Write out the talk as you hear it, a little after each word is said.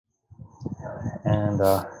And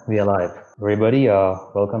we are live. Everybody,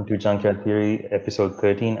 welcome to Junkyard Theory, episode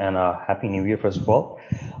 13, and Happy New Year, first of all.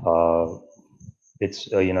 It's,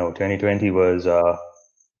 2020 was, well,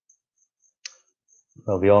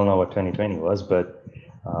 we all know what 2020 was, but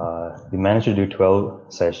we managed to do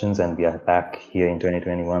 12 sessions, and we are back here in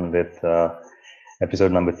 2021 with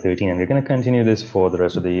episode number 13, and we're going to continue this for the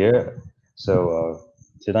rest of the year. So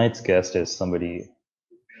tonight's guest is somebody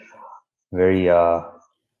very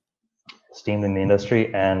esteemed in the industry,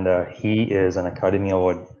 and he is an Academy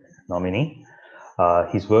Award nominee.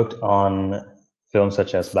 He's worked on films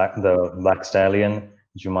such as the Black Stallion,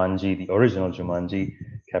 Jumanji, the original Jumanji,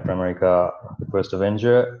 Captain America, The First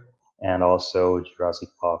Avenger, and also Jurassic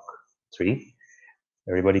Park 3.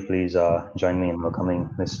 Everybody please join me in welcoming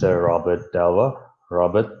Mr. Robert Dalva.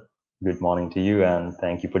 Robert, good morning to you, and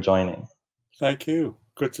thank you for joining. Thank you.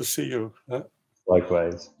 Good to see you.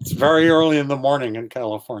 Likewise. It's very early in the morning in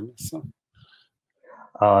California. So.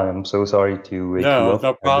 I'm so sorry to wake you up.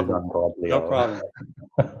 No problem. No problem.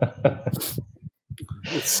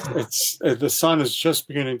 The sun is just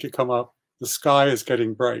beginning to come up. The sky is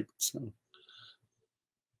getting bright. So.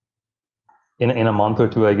 In a month or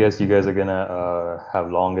two, I guess you guys are gonna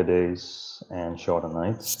have longer days and shorter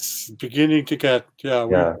nights. It's beginning to get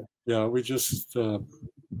we just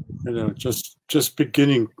just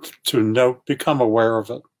beginning to become aware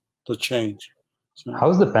of it, the change. So.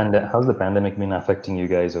 How's the pandemic been affecting you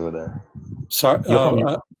guys over there? Sorry,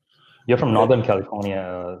 you're from Northern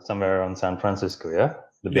California, somewhere around San Francisco, yeah?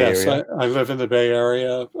 The Bay Area? I live in the Bay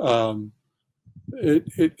Area.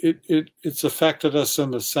 It's affected us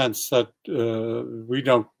in the sense that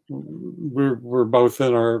we're both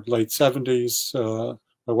in our late 70s,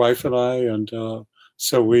 my wife and I, and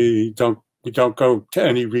so we don't go to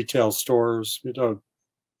any retail stores. We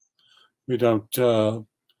don't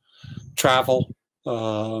travel.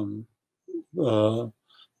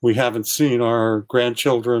 We haven't seen our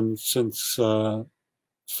grandchildren since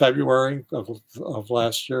February of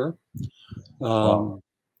last year,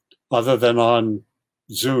 other than on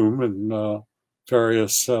Zoom and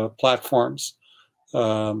various platforms.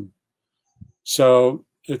 So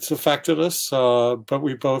it's affected us, but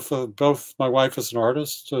we both my wife is an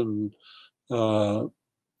artist, and I'm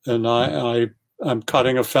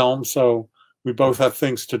cutting a film, so we both have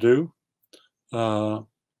things to do.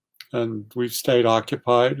 And we've stayed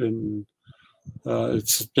occupied, and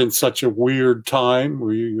it's been such a weird time.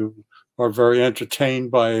 We are very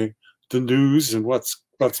entertained by the news and what's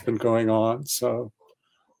been going on. So,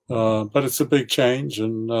 but it's a big change,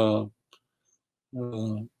 and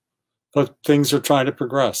but things are trying to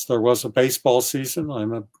progress. There was a baseball season.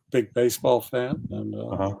 I'm a big baseball fan, and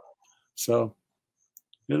so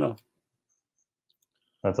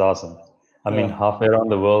that's awesome. I mean, halfway around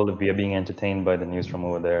the world, we are being entertained by the news from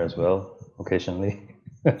over there as well, occasionally.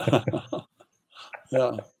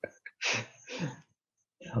 Yeah.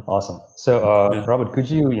 Awesome. So, Robert, could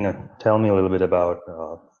you, tell me a little bit about,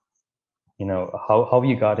 how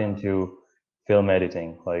you got into film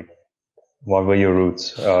editing? Like, what were your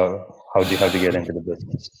roots? How did you get into the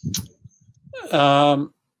business?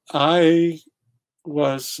 I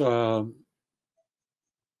was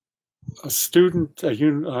a student.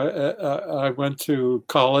 I went to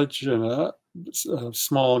college in a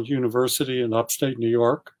small university in upstate New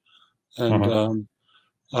York, and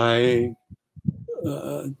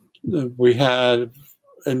we had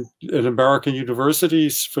in American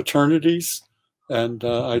universities fraternities, and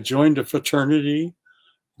I joined a fraternity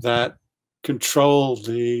that controlled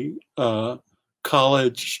the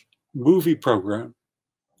college movie program,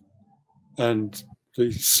 and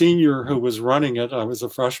the senior who was running it, I was a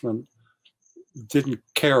freshman, didn't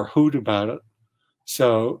care a hoot about it.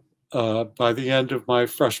 So by the end of my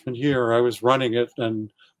freshman year, I was running it and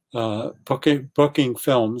booking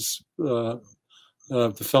films. The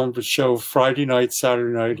film would show Friday night,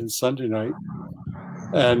 Saturday night, and Sunday night.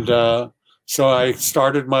 And so I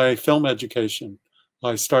started my film education.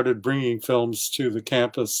 I started bringing films to the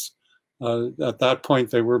campus. At that point,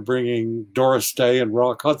 they were bringing Doris Day and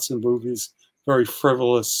Rock Hudson movies, very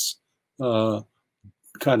frivolous,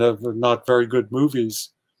 kind of not very good movies,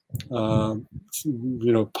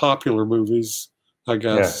 popular movies, I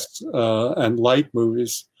guess, and light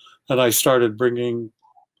movies. And I started bringing,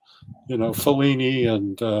 Fellini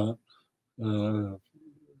and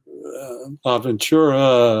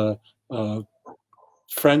Aventura,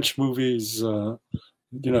 French movies, and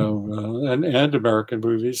American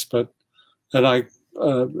movies. And I,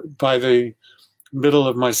 by the middle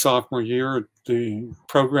of my sophomore year, the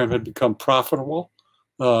program had become profitable.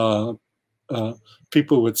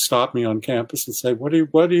 People would stop me on campus and say, "What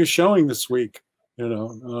are you showing this week?"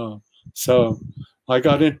 So I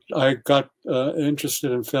got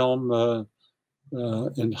interested in film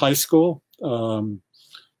in high school.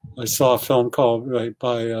 I saw a film called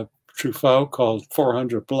by Truffaut called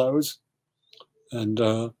 400 Blows, and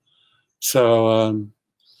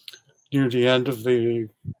near the end of the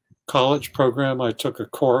college program, I took a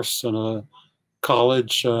course in a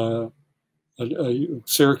college,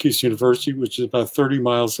 Syracuse University, which is about 30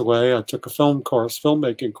 miles away. I took a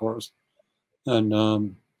filmmaking course, and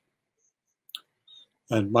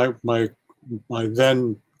my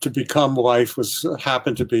then to become wife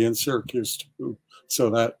happened to be in Syracuse too, so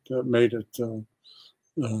that made it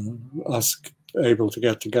us able to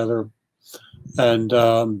get together. And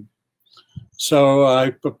so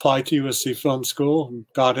I applied to USC Film School and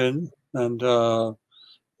got in, and they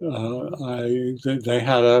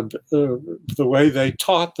had the way they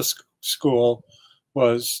taught the school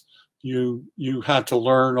was you had to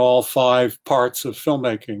learn all 5 parts of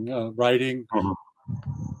filmmaking: writing,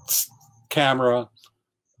 camera,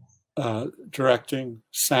 directing,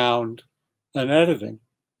 sound, and editing.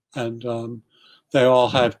 And they all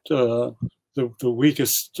had the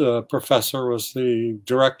weakest professor was the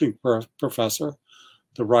directing professor.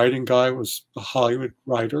 The writing guy was a Hollywood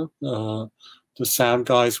writer. The sound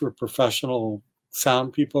guys were professional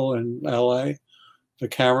sound people in LA. The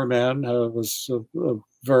cameraman was a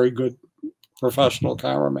very good professional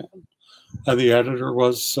cameraman. And the editor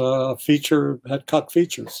was had cut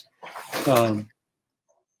features.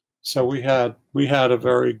 So we had a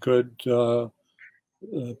very good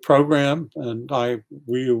program, and I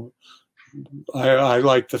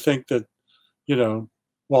like to think that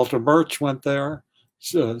Walter Murch went there.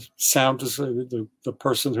 Sound design, the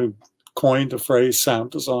person who coined the phrase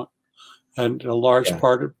sound design, and a large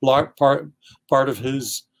part of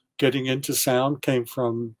his getting into sound came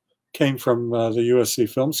from the USC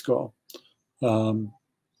Film School. And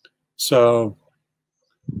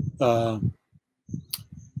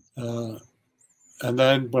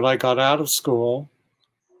then when I got out of school,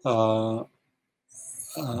 the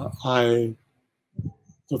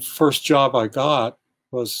first job I got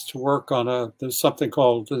was to work on there's something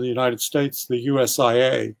called in the United States, the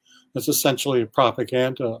USIA. It's essentially a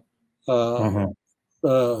propaganda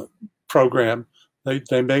program.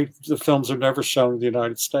 They make the films are never shown in the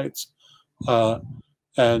United States.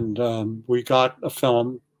 And we got a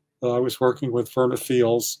film. I was working with Verna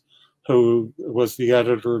Fields, who was the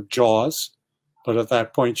editor of Jaws, but at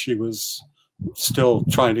that point she was still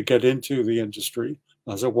trying to get into the industry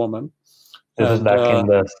as a woman. This was back in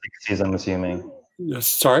the 60s, I'm assuming.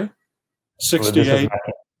 Sorry? 68,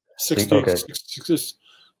 okay.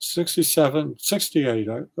 67,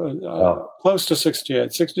 68, close to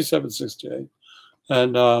 68, 67, 68.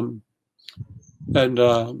 And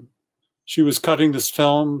she was cutting this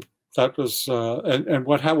film that was, and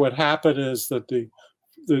what happened is that the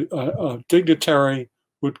dignitary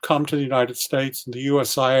would come to the United States, and the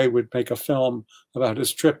USIA would make a film about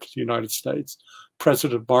his trip to the United States.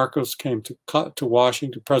 President Marcos came to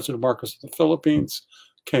Washington. President Marcos of the Philippines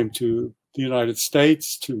came to the United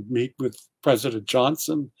States to meet with President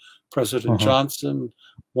Johnson. President Johnson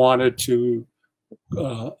wanted to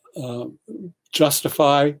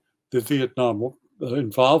justify the Vietnam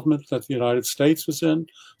involvement that the United States was in,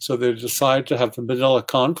 so they decided to have the Manila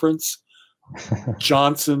Conference.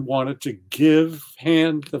 Johnson wanted to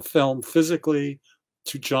hand the film physically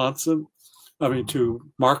to to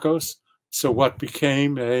Marcos. So what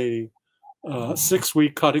became a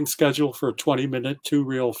 6-week cutting schedule for a 20-minute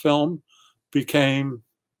 2-reel film became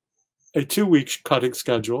a 2-week cutting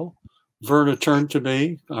schedule. Verna turned to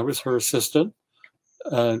me. I was her assistant,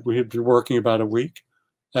 and we had been working about a week.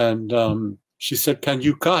 And she said, "Can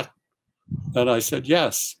you cut?" And I said,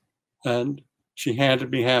 "Yes." And she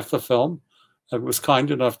handed me half the film and was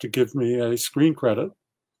kind enough to give me a screen credit.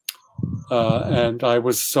 And I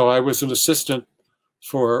was an assistant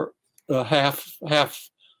for half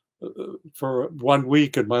for 1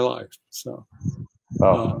 week in my life. So,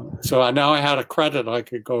 so now I had a credit. I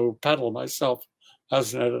could go peddle myself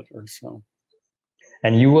as an editor. So,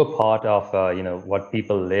 and you were part of what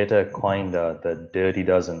people later coined the Dirty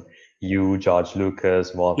Dozen. You, George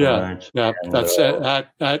Lucas, Walter Murch. Yeah, that's it. At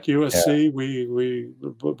USC, we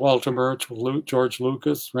Walter Murch, George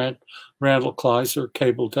Lucas, Randall Kleiser,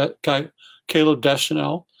 Caleb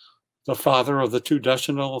Deschanel, the father of the 2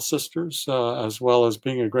 Deschanel sisters, as well as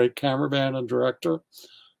being a great cameraman and director.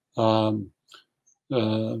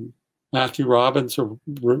 Matthew Robbins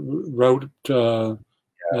wrote a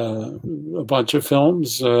bunch of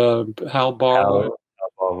films. Hal Barwood.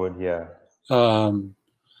 Hal Barwood, yeah.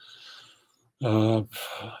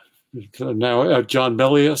 now John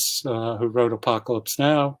Milius, who wrote Apocalypse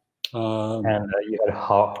Now. And you had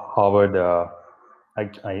Howard. I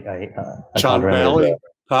John can't remember. Bailey,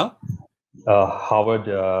 huh? Howard.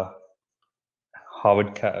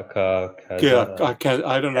 Howard. Yeah, I can't.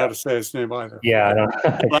 I don't know how to say his name either. Yeah, I don't.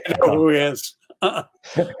 I know who he is.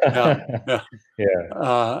 Yeah.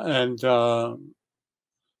 And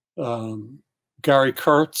Gary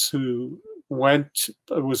Kurtz, who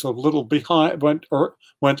was a little behind, went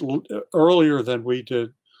earlier than we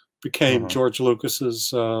did, became George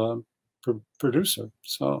Lucas's producer.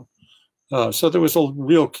 So there was a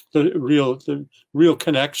real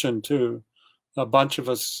connection to a bunch of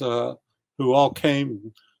us who all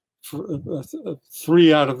came.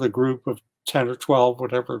 3 out of the group of 10 or 12,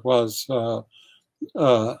 whatever it was,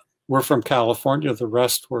 were from California. The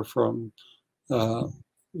rest were from the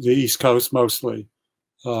East Coast mostly.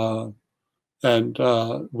 And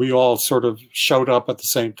we all sort of showed up at the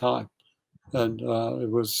same time. And it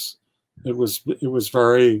was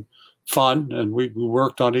very fun, and we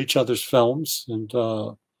worked on each other's films, and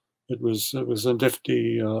it was a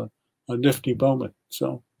nifty moment.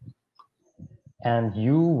 So. And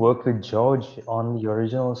you worked with George on the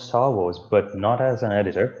original Star Wars, but not as an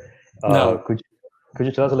editor. No. Could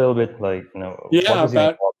you tell us a little bit,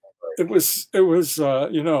 Yeah, it was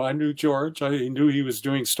I knew George. I knew he was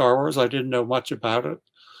doing Star Wars. I didn't know much about it,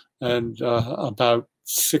 and about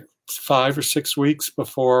 5 or 6 weeks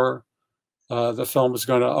before the film was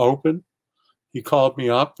going to open, he called me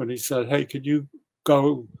up and he said, "Hey, could you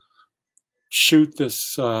go shoot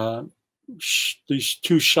this?" These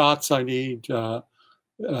 2 shots I need kind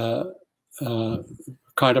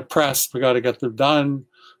of pressed. We got to get them done.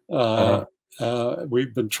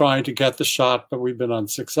 We've been trying to get the shot, but we've been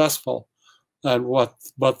unsuccessful. And what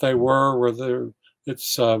they were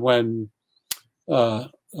it's when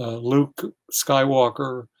Luke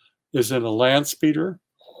Skywalker is in a land speeder.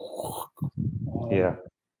 Yeah.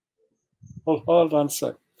 Hold on a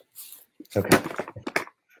sec. Okay.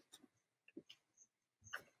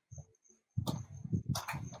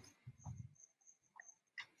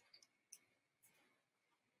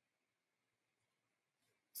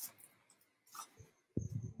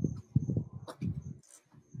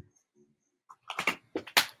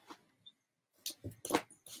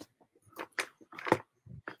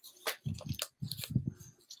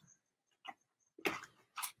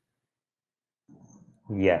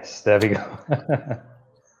 Yes, there we go.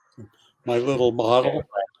 My little model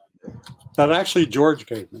that actually George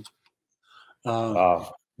gave me a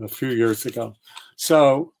few years ago.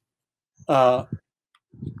 So the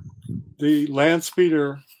land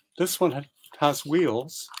speeder, this one has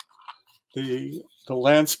wheels. The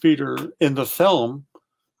land speeder in the film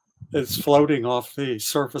is floating off the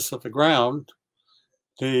surface of the ground.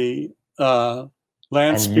 The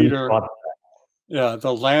land speeder,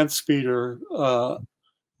 the land speeder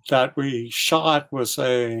that we shot was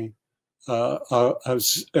a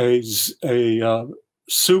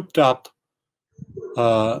souped up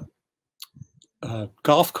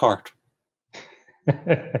golf cart,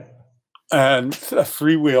 and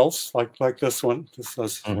 3 wheels like this one. This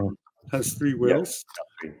has 3 wheels,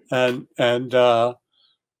 and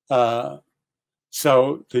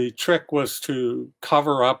so the trick was to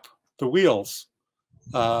cover up the wheels,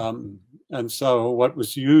 and so what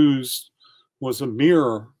was used was a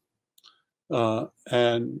mirror,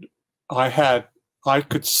 and I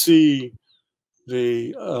could see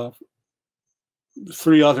the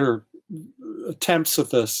 3 other attempts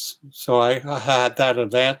at this, so I had that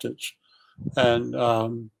advantage,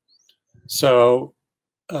 and so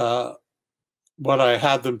what I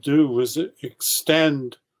had them do was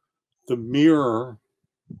extend the mirror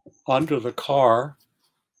under the car.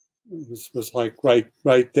 This was like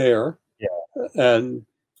right there, and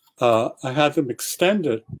I had them extend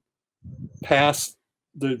it past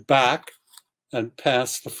the back and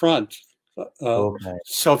past the front.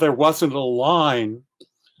 So there wasn't a line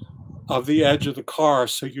of the edge of the car,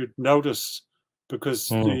 so you'd notice, because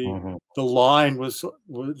the line was,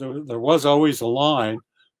 there was always a line,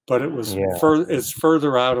 but it was it's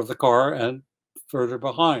further out of the car and further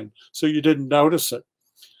behind, so you didn't notice it.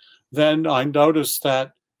 Then I noticed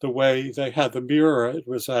that the way they had the mirror, it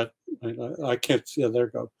was at, I can't see, there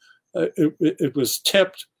you go. It was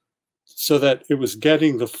tipped so that it was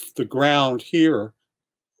getting the ground here.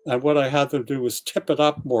 And what I had them do was tip it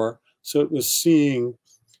up more, so it was seeing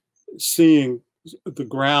the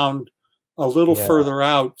ground a little further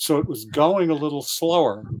out. So it was going a little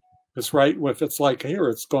slower. It's right, if it's like here,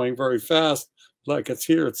 it's going very fast. Like it's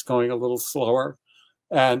here, it's going a little slower.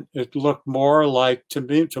 And it looked more like, to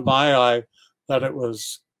me, to my eye, that it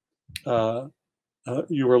was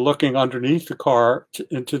you were looking underneath the car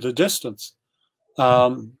into the distance.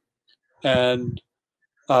 And then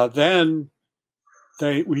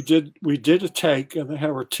we did a take, and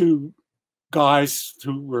there were two guys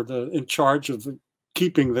who were in charge of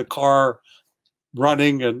keeping the car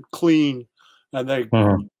running and clean, and they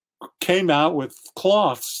came out with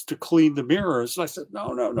cloths to clean the mirrors. And I said,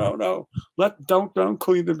 no, don't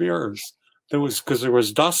clean the mirrors. Because there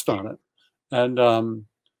was dust on it, and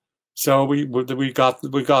so we got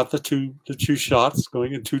the two shots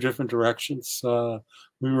going in two different directions.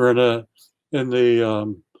 We were in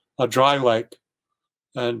a dry lake,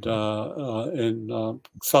 and in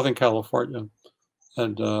Southern California,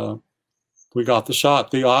 and we got the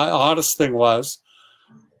shot. The oddest thing was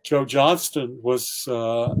Joe Johnston was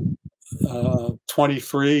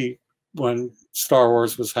 23 when Star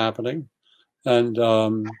Wars was happening, and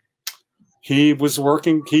he was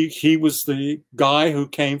working. He was the guy who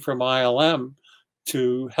came from ILM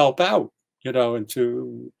to help out, and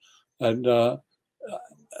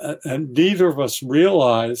neither of us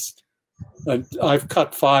realized. And I've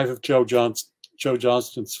cut 5 of Joe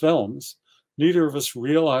Johnston's films. Neither of us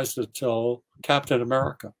realized it till Captain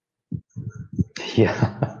America.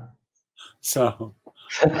 Yeah. So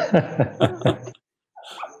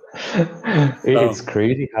it's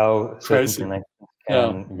crazy how certain connections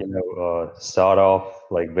can, start off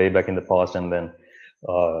like way back in the past and then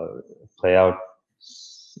play out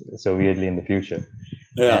so weirdly in the future.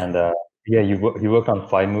 Yeah. And you worked on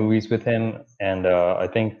 5 movies with him, and I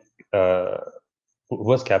think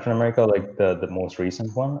was Captain America like the most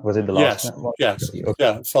recent one? Was it the last one? Yes. Okay.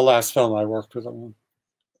 Yeah, it's the last film I worked with him on.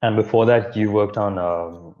 And before that, you worked on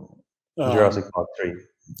Jurassic Park 3.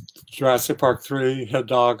 Jurassic Park 3,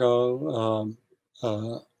 Hidalgo,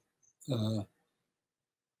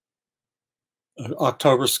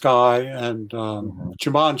 October Sky, and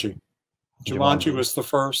Jumanji. Jumanji was the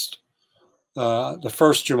first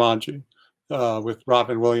Jumanji with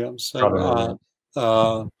Robin Williams.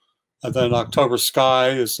 And then October Sky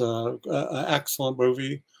is an excellent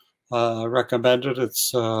movie. Recommended. It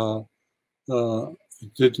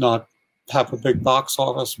did not have a big box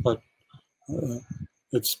office, but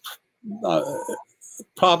it's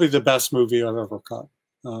probably the best movie I've ever cut.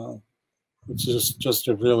 It's just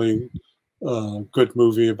a really good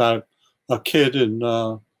movie about a kid in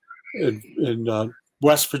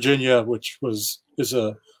West Virginia, which is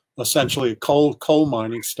essentially a coal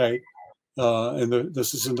mining state.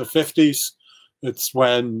 This is in the 50s. It's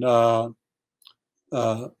when the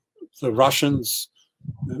Russians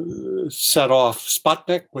set off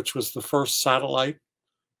Sputnik, which was the first satellite,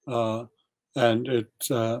 and it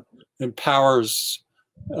empowers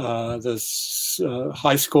this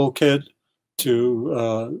high school kid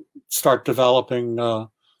to start developing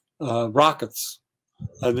rockets.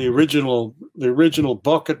 And the original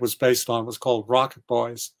book it was based on was called Rocket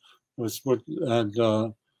Boys.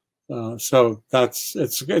 So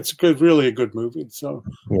it's really a good movie. So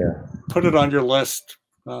yeah, put it on your list.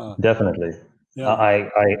 Definitely. Yeah. I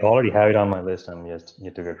already have it on my list. I'm just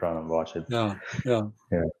need to get around and watch it. Yeah.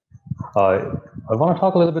 I want to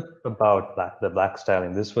talk a little bit about the Black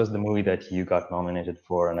Stallion. This was the movie that you got nominated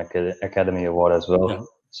for an Academy Award as well. Yeah.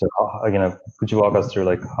 So could you walk us through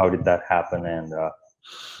like how did that happen, and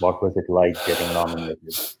what was it like getting nominated?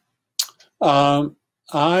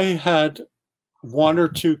 I had 1 or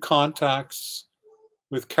 2 contacts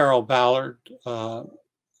with Carol Ballard,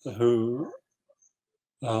 who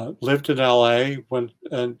lived in LA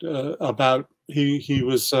he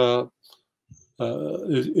was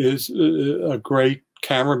is a great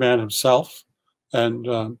cameraman himself,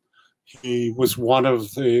 and he was one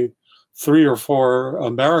of the 3 or 4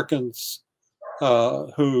 Americans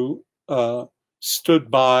who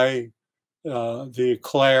stood by the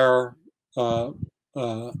Claire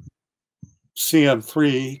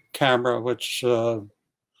CM3 camera, which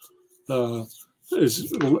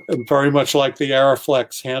is very much like the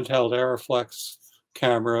Aeroflex, handheld Aeroflex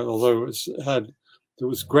camera, although it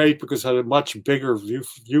was great because it had a much bigger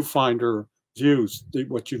viewfinder views. The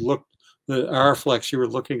Aeroflex, you were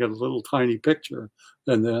looking at a little tiny picture,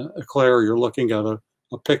 and the Eclair, you're looking at a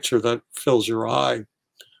picture that fills your eye,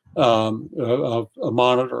 of a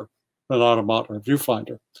monitor, not a monitor, a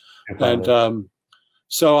viewfinder. And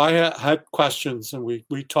so I had questions, and we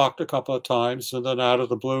talked a couple of times, and then out of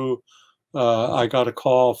the blue, I got a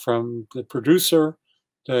call from the producer.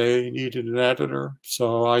 They needed an editor,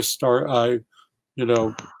 so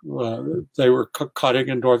they were cutting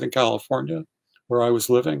in Northern California, where I was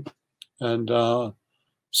living, and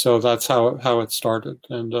so that's how it started.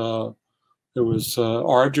 And it was an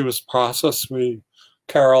arduous process.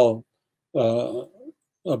 Carol,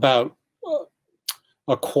 about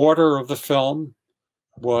a quarter of the film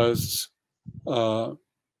was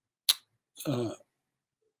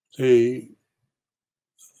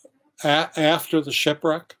after the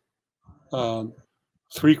shipwreck.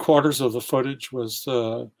 3/4 of the footage was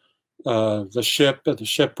the ship and the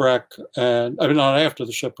shipwreck, and I mean not after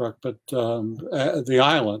the shipwreck, but the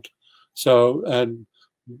island. So, and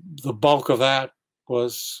the bulk of that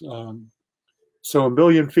was so 1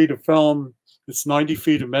 million feet of film. It's 90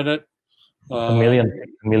 feet a minute. A million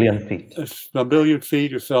feet. 1 million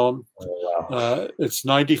feet of film. Oh, wow. It's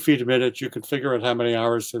 90 feet a minute. You can figure out how many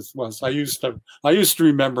hours it was. I used to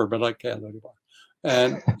remember, but I can't anymore.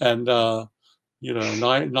 And you know,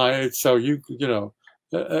 nine. So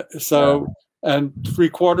so, and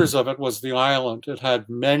 3/4 of it was the island. It had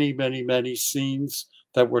many, many, many scenes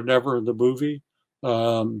that were never in the movie.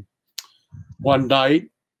 One night,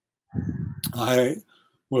 I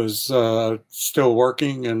was still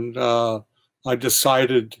working, and I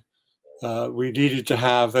decided we needed to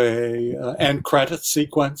have a end credit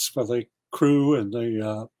sequence for the crew and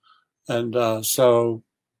so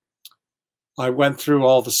I went through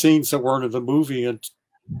all the scenes that weren't in the movie and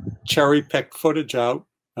cherry picked footage out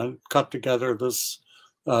and cut together this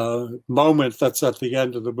moment that's at the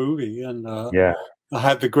end of the movie. And I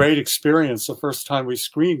had the great experience. The first time we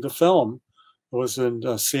screened the film was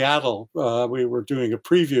in Seattle. We were doing a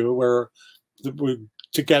preview where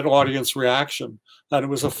to get audience reaction, and it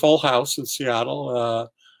was a full house in Seattle.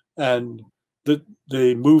 And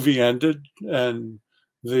the movie ended, and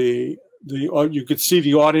you could see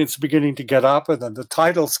the audience beginning to get up, and then the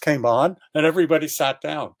titles came on, and everybody sat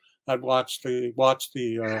down and watched the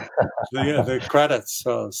credits.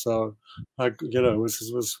 So it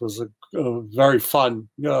was a very fun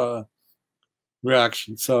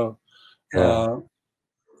reaction. So it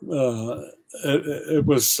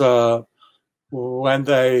was when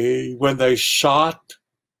they shot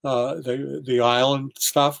the island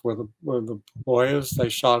stuff where the boy is. They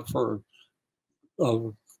shot for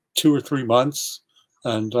 2 or 3 months,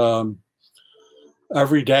 and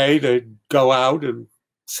every day they'd go out and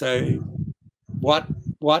say, what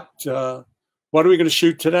are we going to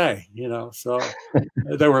shoot today? So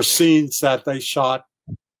there were scenes that they shot.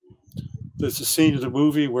 There's a scene in the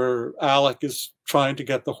movie where Alec is trying to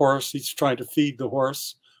get the horse. He's trying to feed the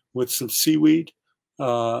horse with some seaweed,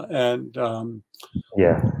 and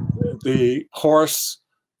the horse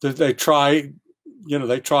that they tried.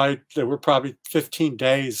 There were probably 15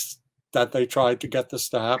 days that they tried to get this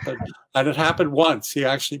to happen. And it happened once. He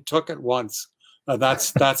actually took it once. And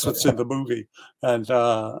that's what's in the movie. And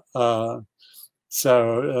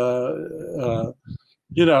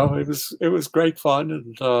it was great fun,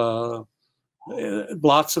 and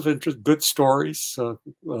lots of good stories.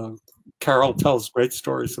 Carol tells great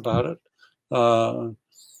stories about it.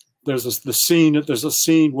 There's a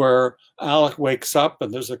scene where Alec wakes up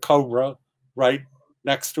and there's a cobra right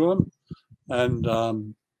next to him, and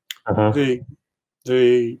the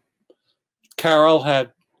Carol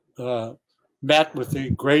had met with the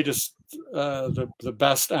greatest, the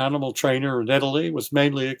best animal trainer in Italy. It was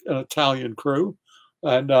mainly an Italian crew,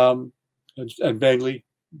 and mainly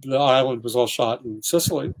the island was all shot in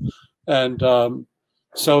Sicily, and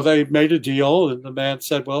so they made a deal, and the man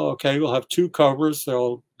said, "Well, okay, we'll have 2 cobras.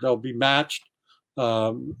 They'll be matched,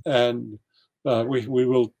 and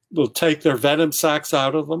we'll take their venom sacs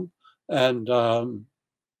out of them, and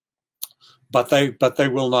but they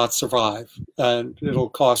will not survive, and it'll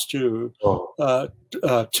cost you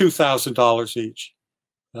 $2,000 each."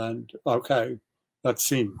 And okay, that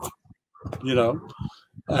seemed,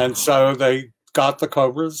 and so they got the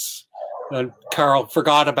cobras, and Carol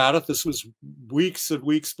forgot about it. This was weeks and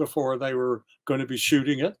weeks before they were going to be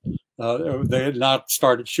shooting it. They had not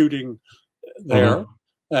started shooting there,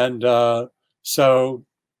 and so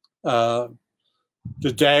the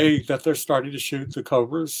day that they're starting to shoot the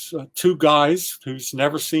cobras, 2 guys who's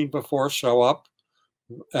never seen before show up,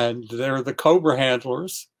 and they're the cobra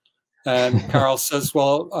handlers. And Carol says,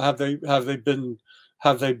 "Well, have they been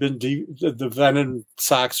the venom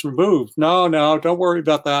sacs removed?" No, don't worry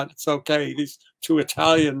about that. It's okay. These 2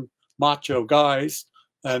 Italian macho guys,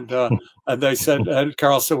 and they said, and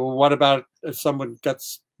Carol said, "Well, what about if someone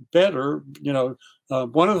gets bit?" Or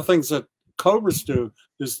one of the things that cobras do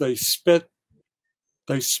is they spit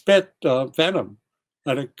venom,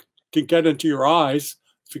 and it can get into your eyes.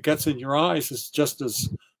 If it gets in your eyes, it's just as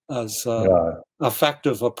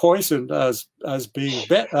effective a poison as being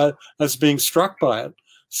bit, as being struck by it.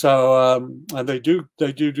 So and they do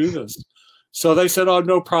this. So they said, "Oh,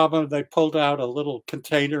 no problem." They pulled out a little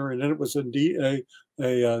container, and it was indeed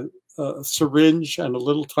a syringe and a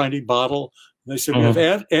little tiny bottle. And they said, "We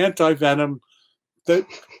have anti-venom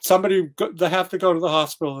they have to go to the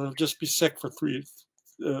hospital. They'll just be sick for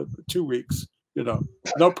 2 weeks.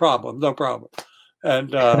 No problem.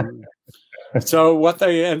 And so what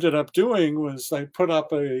they ended up doing was they put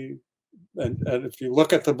up and if you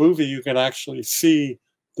look at the movie, you can actually see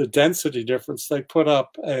the density difference. They put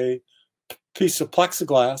up a piece of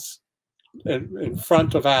plexiglass in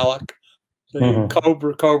front of Alec. The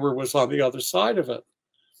Cobra was on the other side of it.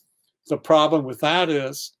 The problem with that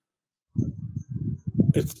is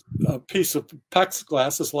it's a piece of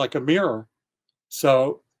plexiglass is like a mirror.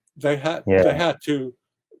 So they had to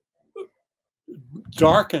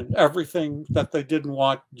darken everything that they didn't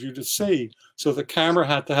want you to see. So the camera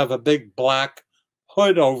had to have a big black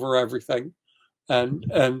hood over everything. And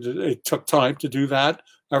it took time to do that.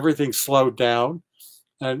 Everything slowed down.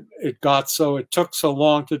 And it took so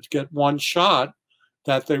long to get one shot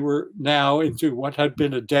that they were now into what had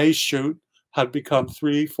been a day shoot had become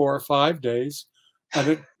 3, 4, 5 days.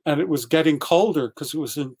 And it was getting colder because it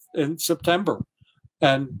was in September.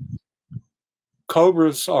 And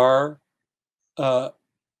cobras are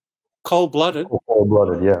cold-blooded.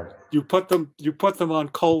 Cold-blooded, yeah. You put them on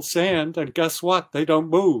cold sand, and guess what? They don't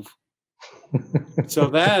move. So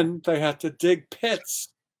then they had to dig pits,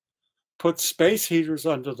 put space heaters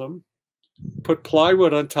under them, put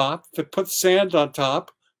plywood on top, put sand on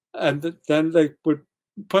top, and then they would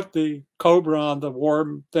put the cobra on the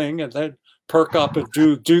warm thing, and then perk up and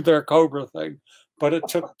do their cobra thing. But it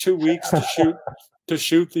took 2 weeks to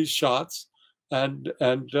shoot these shots, and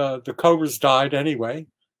the cobras died anyway,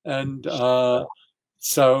 and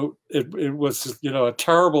so it was a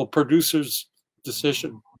terrible producer's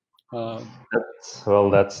decision.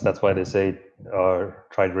 That's why they say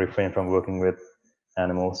try to refrain from working with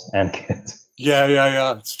animals and kids.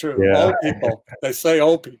 Yeah, it's true. Yeah. Old people. They say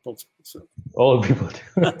old people. So. Old people too.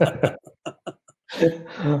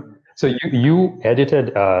 So you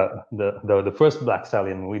edited the first Black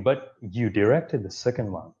Stallion movie, but you directed the second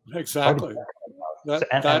one. Exactly. That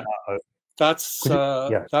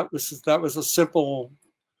was a simple.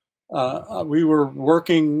 We were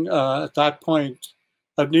working at that point.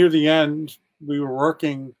 Near the end, we were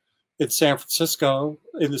working in San Francisco,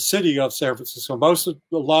 in the city of San Francisco. A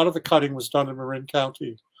lot of the cutting was done in Marin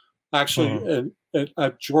County, actually,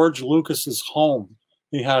 at George Lucas's home.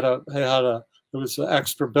 There was an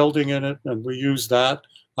extra building in it, and we used that.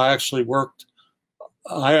 I actually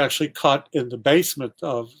cut in the basement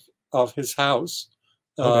of his house,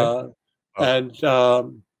 and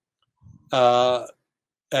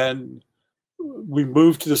we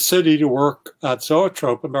moved to the city to work at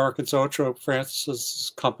Zoetrope, American Zoetrope,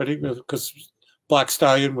 Francis's company, because Black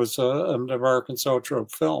Stallion was an American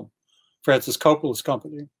Zoetrope film, Francis Coppola's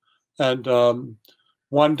company. And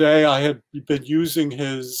one day I had been using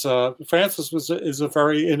his, Francis is a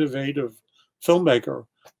very innovative filmmaker.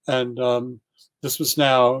 And this was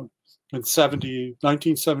now in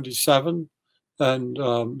 1977.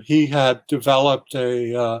 And he had developed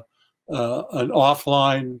an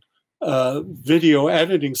offline video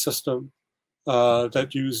editing system that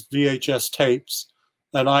used VHS tapes,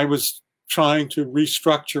 and I was trying to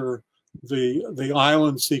restructure the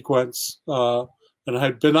island sequence, and I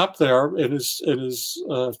had been up there in his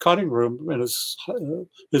cutting room in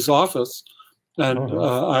his office, and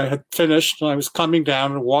I had finished, and I was coming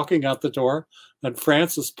down and walking out the door, and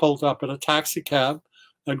Francis pulled up in a taxi cab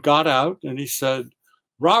and got out, and he said,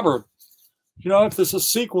 "Robert, if there's a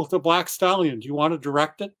sequel to Black Stallion, do you want to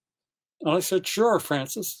direct it?" And I said, "Sure,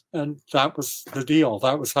 Francis." And that was the deal.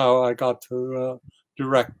 That was how I got to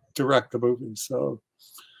direct the movie. So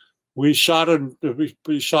we shot a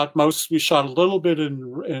little bit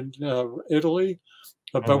in Italy,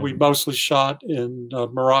 but we mostly shot in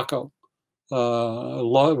Morocco.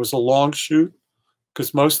 It was a long shoot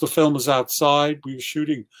because most of the film was outside. We were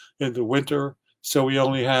shooting in the winter, so we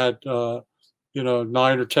only had 9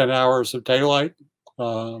 or 10 hours of daylight.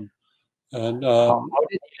 And how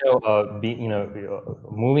did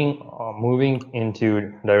moving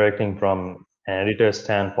into directing from an editor's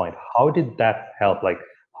standpoint? How did that help? Like,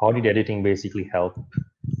 how did editing basically help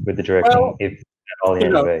with the directing, if at all,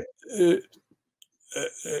 in a way?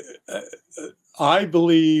 I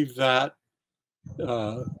believe that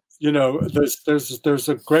there's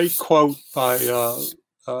a great quote by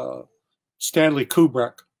Stanley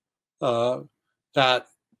Kubrick that.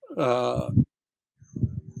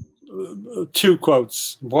 Two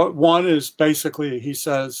quotes. One is basically, he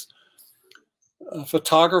says,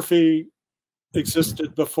 photography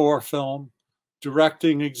existed before film,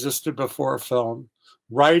 directing existed before film,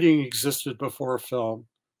 writing existed before film,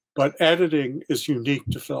 but editing is unique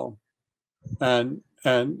to film. And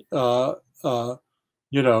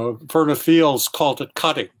Verna Fields called it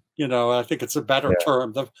cutting. I think it's a better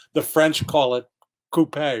term. The French call it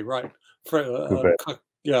coupe, right?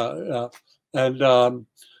 And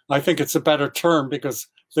I think it's a better term because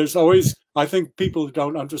there's always, I think people who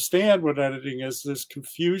don't understand what editing is, there's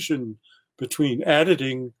confusion between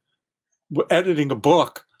editing a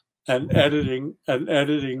book and editing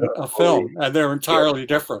a film, and they're entirely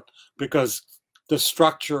different because the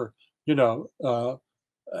structure,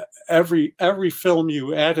 every film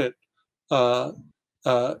you edit, the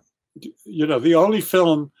only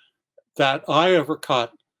film that I ever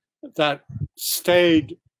cut that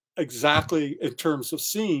stayed exactly in terms of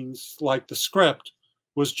scenes like the script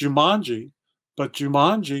was Jumanji, but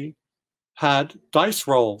Jumanji had dice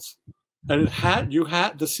rolls, and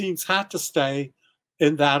the scenes had to stay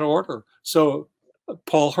in that order. So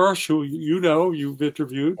Paul Hirsch, who you've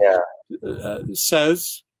interviewed,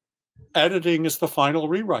 says editing is the final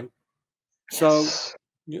rewrite. So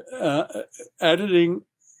editing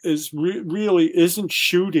is really isn't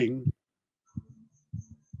shooting,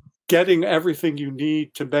 getting everything you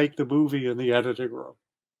need to make the movie in the editing room.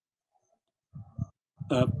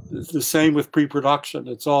 The same with pre-production.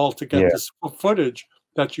 It's all to get this footage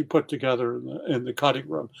that you put together in the cutting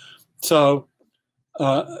room. So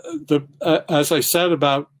as I said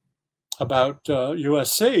about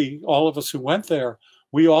USC, all of us who went there,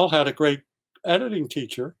 we all had a great editing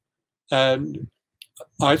teacher, and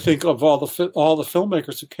I think of all the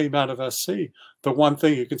filmmakers who came out of SC, the one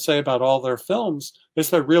thing you can say about all their films is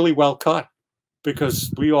they're really well cut,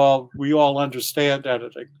 because we all understand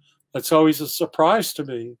editing. It's always a surprise to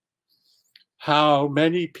me how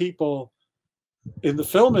many people in the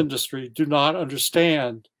film industry do not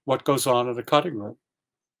understand what goes on in a cutting room,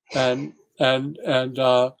 and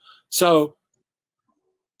so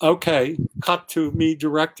okay, cut to me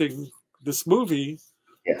directing this movie.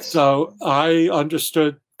 Yes. So I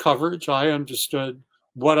understood coverage. I understood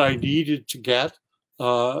what I needed to get,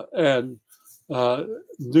 and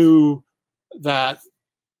knew that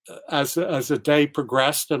as the day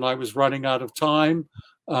progressed and I was running out of time,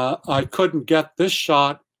 I couldn't get this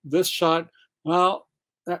shot. Well,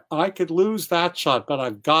 I could lose that shot, but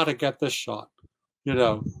I've got to get this shot.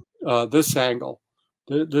 This angle,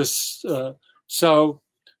 this. So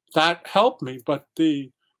that helped me. But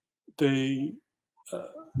the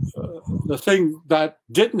thing that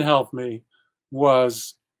didn't help me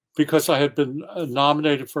was, because I had been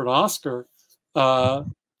nominated for an Oscar,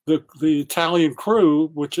 the Italian crew,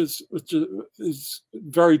 which is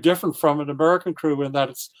very different from an American crew in that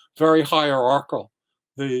it's very hierarchical.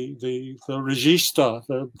 The regista,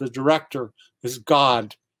 the director, is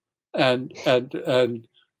God, and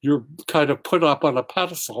you're kind of put up on a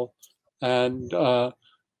pedestal, and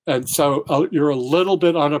so you're a little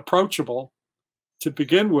bit unapproachable to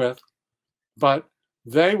begin with, but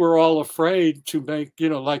they were all afraid to make,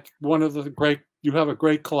 like one of the great, you have a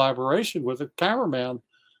great collaboration with a cameraman,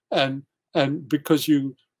 and because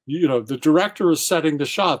the director is setting the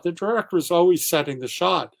shot. The director is always setting the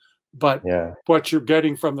shot, but what you're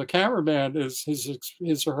getting from the cameraman is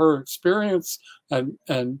his or her experience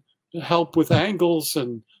and help with angles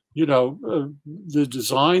and the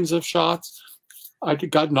designs of shots. I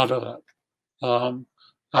got none of that.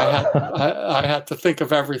 I had to think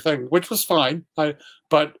of everything, which was fine. But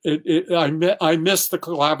I missed the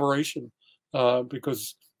collaboration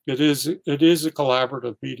because it is a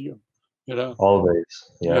collaborative medium, Always,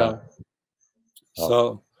 yeah.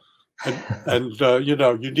 So, and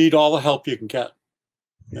you need all the help you can get,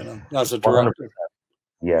 as a director. 100%.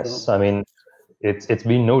 Yes, I mean, it's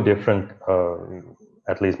been no different.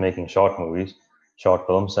 At least making short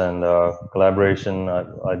films, and collaboration,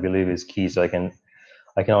 I believe, is key. So I can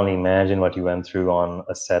only imagine what you went through on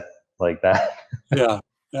a set like that. Yeah.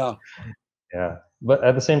 But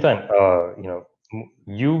at the same time,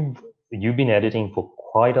 you've been editing for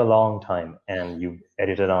quite a long time, and you've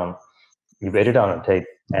edited on a tape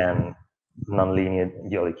and non-linear.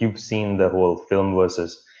 You've seen the whole film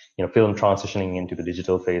versus film transitioning into the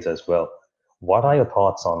digital phase as well. What are your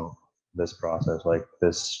thoughts on this process, like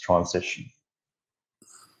this transition?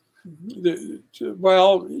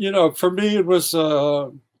 Well, for me, it was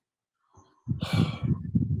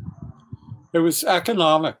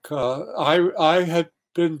economic. I had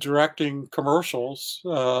been directing commercials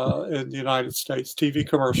in the United States, TV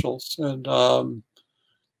commercials, and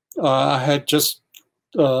I had just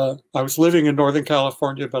I was living in Northern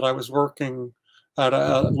California, but I was working at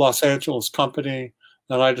a Los Angeles company,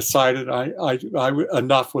 and I decided I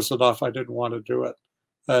enough was enough. I didn't want to do it,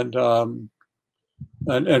 and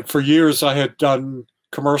for years I had done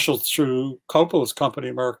commercials through Coppola's company,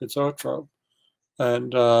 American Zoetrope,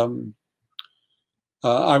 and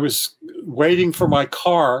I was waiting for my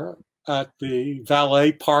car at the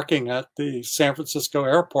valet parking at the San Francisco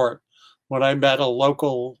airport when I met a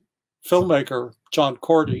local filmmaker, John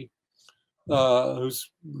Cordy, who's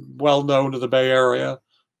well known in the Bay Area.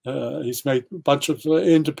 He's made a bunch of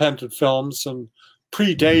independent films and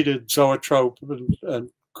predated Zoetrope and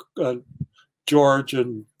George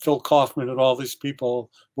and Phil Kaufman and all these people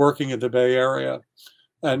working in the Bay Area.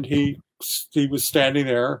 And he was standing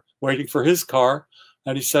there waiting for his car,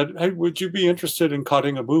 and he said, "Hey, would you be interested in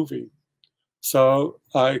cutting a movie?" So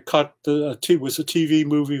I cut it was a TV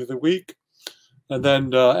movie of the week. And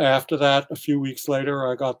then after that, a few weeks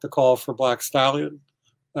later, I got the call for Black Stallion.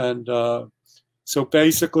 And so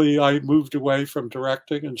basically, I moved away from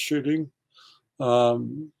directing and shooting. I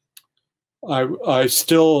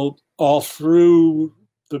still, all through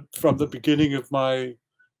from the beginning of my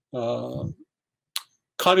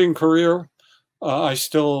cutting career, I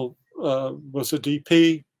still was a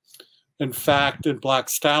DP. In fact, in Black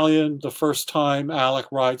Stallion, the first time Alec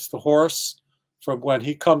rides the horse, from when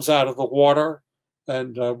he comes out of the water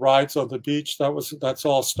and rides on the beach, that's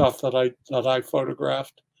all stuff that I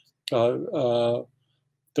photographed.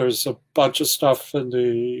 There's a bunch of stuff in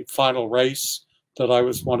the final race that I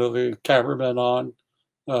was one of the cameramen on.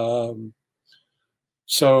 I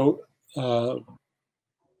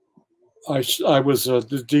was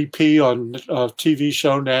the DP on a TV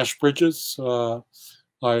show, Nash Bridges. For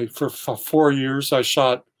 4 years, I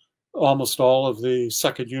shot almost all of the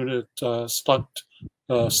second unit stunt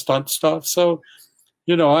stuff. So,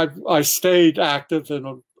 I stayed active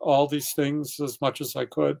in all these things as much as I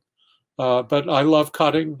could. But I love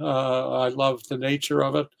cutting. I love the nature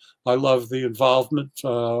of it. I love the involvement.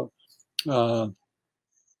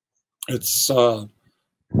 It's to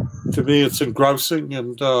me, it's engrossing,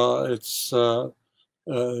 and it's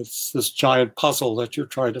this giant puzzle that you're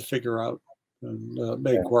trying to figure out and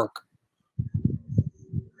make work.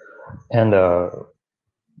 And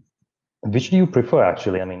which do you prefer,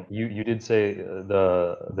 actually? I mean, you did say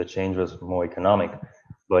the change was more economic,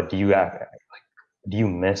 but do you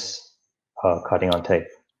miss cutting on tape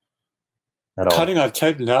at all? Cutting on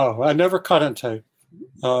tape? No, I never cut on tape.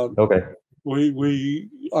 Okay. From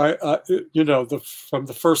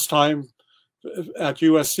the first time at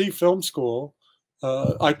USC Film School,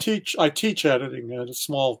 I teach editing at a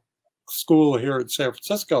small school here in San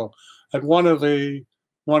Francisco, and one of the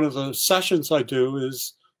sessions I do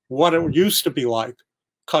is what it used to be like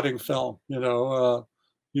cutting film. When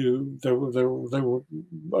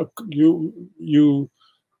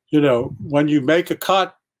you make a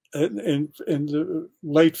cut in the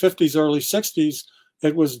late 50s, early 60s,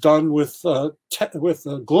 it was done with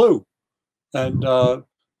glue, and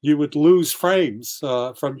you would lose frames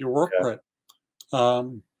from your work print.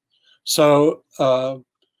 So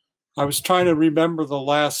I was trying to remember the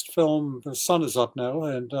last film. The sun is up now,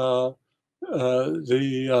 and the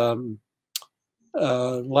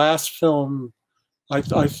last film I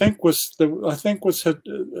think was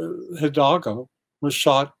Hidalgo was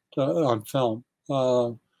shot on film.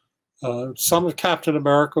 Some of Captain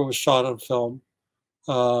America was shot on film.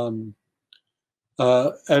 And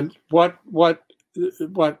what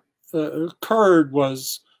occurred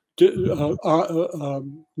was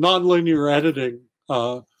nonlinear editing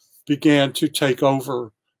began to take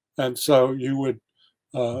over, and so you would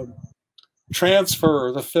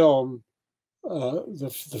transfer the film, the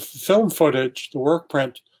film footage, the work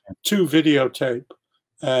print, to videotape,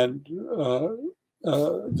 and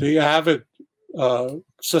the Avid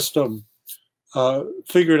system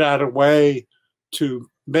figured out a way to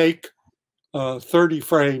make 30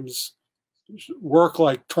 frames work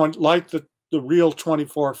like the real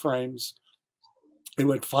 24 frames. It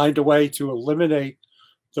would find a way to eliminate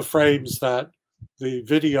the frames that the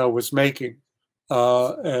video was making,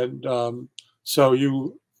 so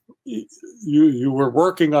you were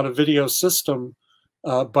working on a video system,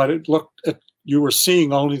 but you were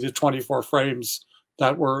seeing only the 24 frames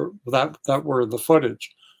that were the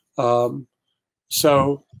footage.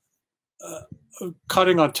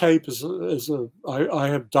 Cutting on tape I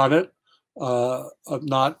have done it.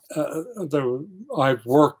 I've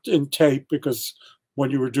worked in tape because when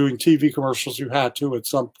you were doing TV commercials, you had to at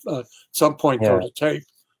some point go to tape,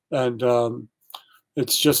 and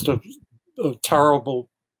it's just a terrible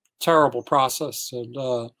process, and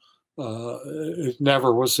it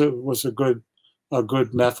never was a good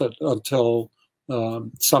method until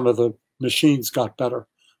some of the machines got better.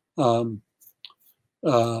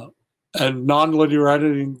 And nonlinear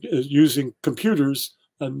editing is using computers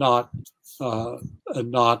and not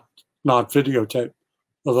videotape.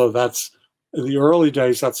 Although that's in the early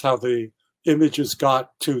days, that's how the images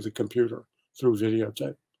got to the computer. through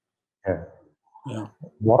videotape. Yeah. Yeah.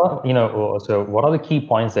 What are the key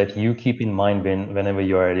points that you keep in mind whenever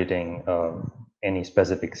you're editing any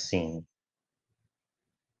specific scene?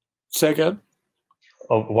 Say again?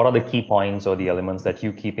 What are the key points or the elements that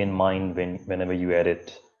you keep in mind whenever you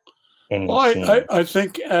edit any Well, scene? I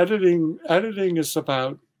think editing is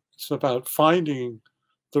about finding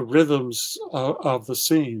the rhythms of the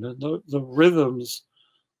scene, and the rhythms.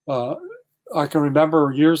 I can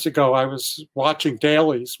remember years ago I was watching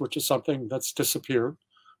dailies, which is something that's disappeared,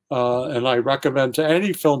 and I recommend to any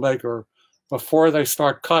filmmaker before they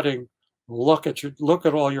start cutting, look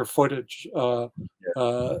at all your footage,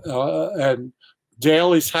 and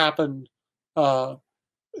dailies happened. The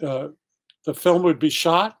film would be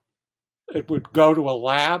shot. It would go to a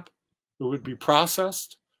lab. It would be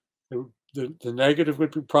processed. The negative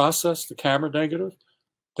would be processed, the camera negative.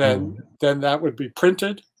 Then that would be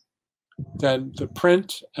printed. Then the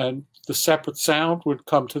print and the separate sound would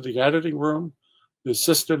come to the editing room. The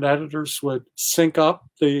assistant editors would sync up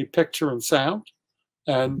the picture and sound.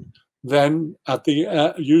 And then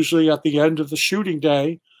usually at the end of the shooting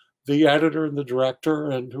day, the editor and the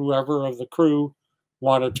director and whoever of the crew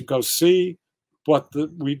wanted to go see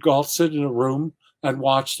we'd all sit in a room and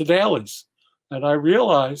watch the dailies. And I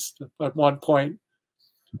realized at one point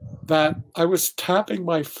that I was tapping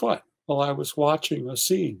my foot while I was watching a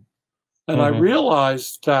scene. And I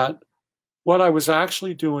realized that what I was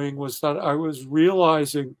actually doing was that I was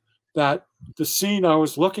realizing that the scene I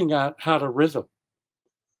was looking at had a rhythm,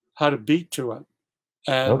 had a beat to it.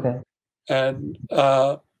 And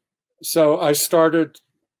so I started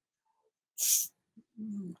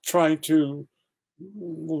trying to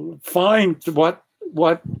find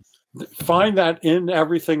that in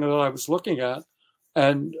everything that I was looking at,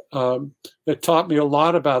 and it taught me a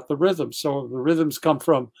lot about the rhythm. So the rhythms come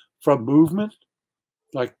from movement,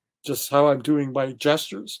 like just how I'm doing my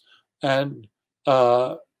gestures, and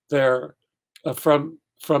they're from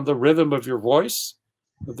the rhythm of your voice,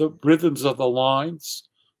 the rhythms of the lines,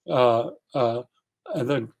 and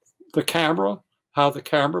then the camera, how the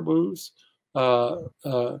camera moves. On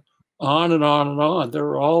and on and on. There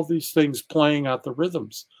are all these things playing out the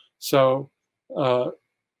rhythms. So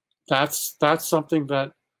that's something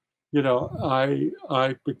that I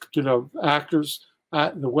actors,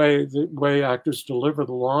 the way actors deliver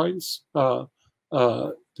the lines, and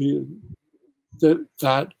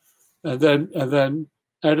then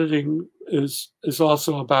editing is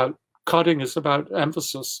also about cutting, is about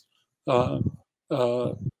emphasis. A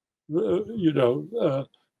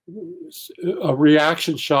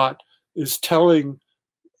reaction shot is telling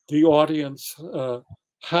the audience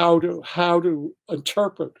how to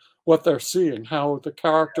interpret what they're seeing, how the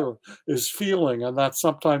character is feeling, and that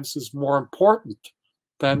sometimes is more important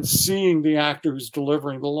than seeing the actor who's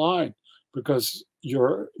delivering the line, because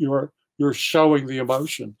you're showing the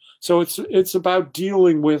emotion. So it's about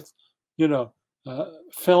dealing with,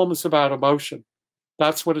 film is about emotion.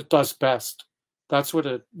 That's what it does best. That's what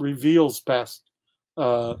it reveals best.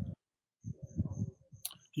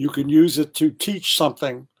 You can use it to teach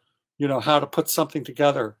something, how to put something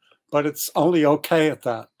together, but it's only okay at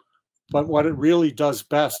that. But what it really does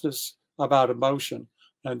best is about emotion.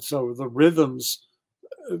 And so the rhythms,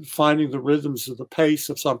 finding the rhythms of the pace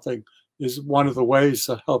of something is one of the ways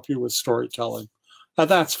to help you with storytelling. And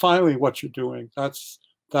that's finally what you're doing. That's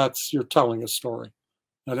you're telling a story,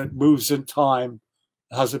 and it moves in time,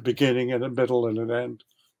 has a beginning and a middle and an end.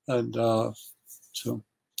 And so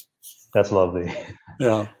that's lovely.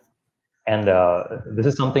 Yeah. And this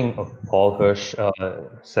is something Paul Hirsch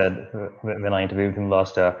said when I interviewed him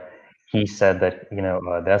last. He said that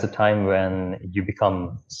there's a time when you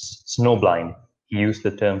become snowblind. He used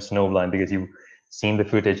the term snowblind because you've seen the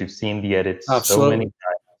footage, you've seen the edits so many times,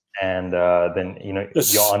 and then you're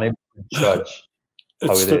unable to judge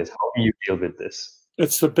how it is. How do you deal with this?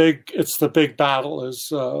 It's the big battle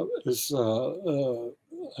is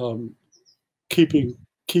keeping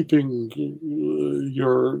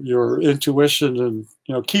your intuition and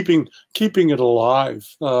keeping it alive.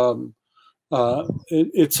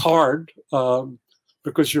 It's hard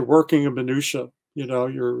because you're working in minutia.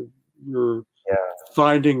 You're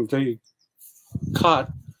finding the cut.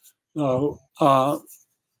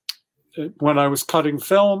 When I was cutting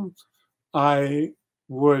film, I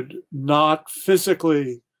would not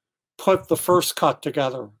physically put the first cut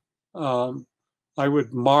together. I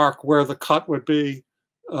would mark where the cut would be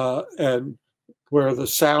and where the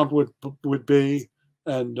sound would be,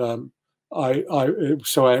 and so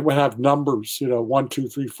I would have numbers, 1, 2,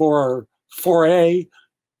 3, 4, 4A.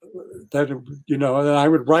 That and then I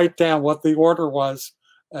would write down what the order was,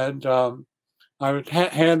 and I would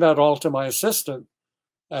hand that all to my assistant,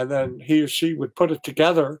 and then he or she would put it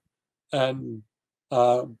together, and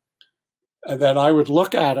then I would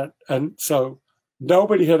look at it, and so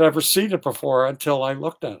nobody had ever seen it before until I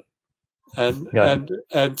looked at it,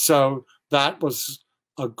 and so that was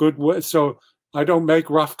a good way. So I don't make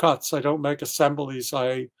rough cuts. I don't make assemblies.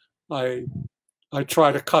 I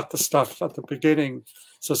try to cut the stuff at the beginning.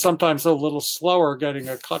 So sometimes a little slower getting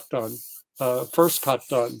a cut done, first cut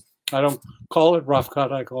done. I don't call it rough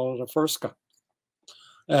cut. I call it a first cut.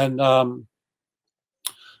 And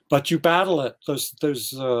but you battle it.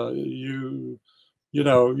 There's you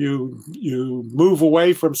move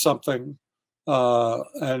away from something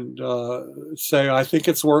and say, I think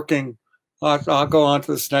it's working. I'll go on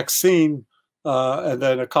to this next scene, and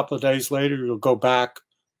then a couple of days later you'll go back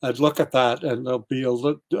and look at that, and there'll be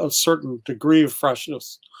a certain degree of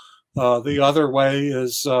freshness. The other way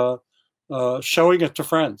is showing it to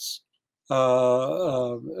friends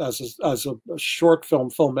as a short film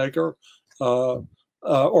filmmaker,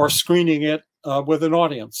 or screening it with an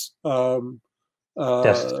audience.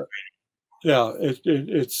 Yeah,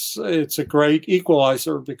 it's a great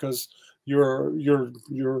equalizer, because you're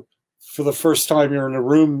for the first time you're in a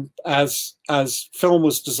room as film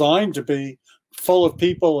was designed to be, full of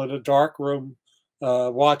people in a dark room,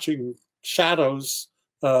 watching shadows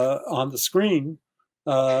on the screen,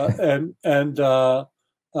 and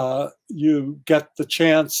you get the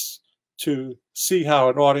chance to see how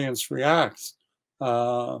an audience reacts.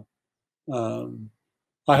 I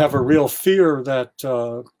have a real fear that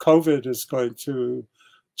COVID is going to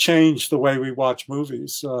change the way we watch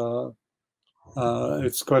movies.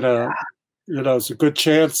 It's going to, it's a good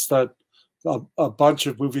chance that a bunch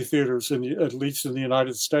of movie theaters, at least in the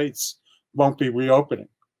United States, won't be reopening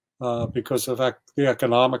because of the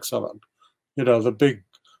economics of it. The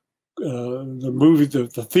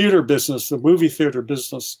theater business, the movie theater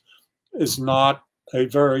business, is not a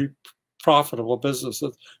very profitable business.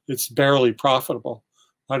 It's barely profitable.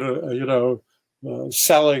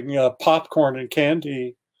 Selling popcorn and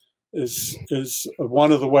candy is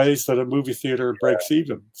one of the ways that a movie theater breaks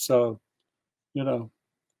even. So,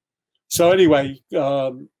 So anyway,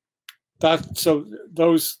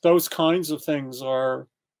 those kinds of things are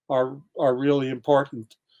really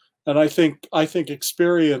important, and I think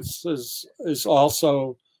experience is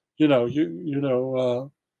also, the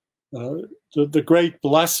great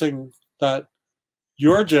blessing that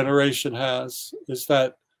your generation has is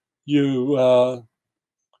that you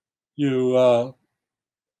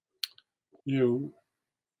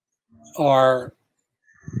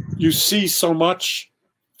see so much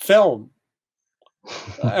film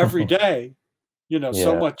every day,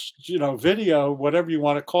 so much, video, whatever you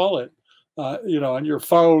want to call it, on your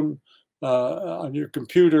phone, on your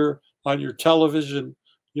computer, on your television,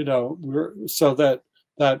 so that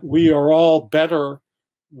we are all better.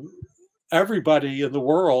 Everybody in the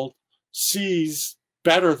world sees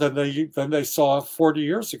better than they saw 40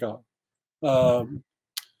 years ago. When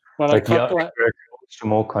I cut to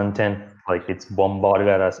more content, like it's bombarded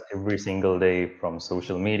at us every single day from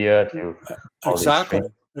social media to exactly.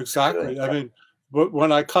 I mean,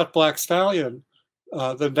 when I cut Black Stallion,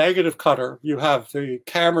 the negative cutter, you have the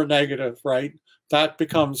camera negative, right? That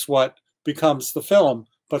becomes what becomes the film,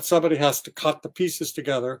 but somebody has to cut the pieces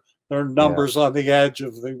together. There are numbers on the edge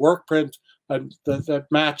of the work print, and that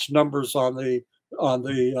match numbers on the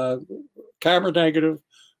camera negative.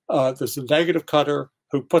 There's a negative cutter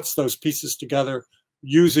who puts those pieces together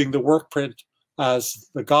using the work print as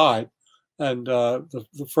the guide. And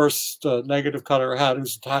the first negative cutter I had,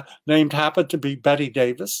 whose named happened to be Betty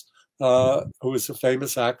Davis, who was a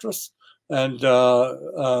famous actress and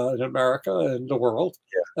in America and the world.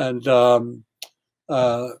 Yeah. And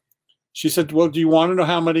she said, well, do you want to know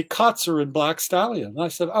how many cuts are in Black Stallion? And I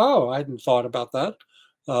said, oh, I hadn't thought about that.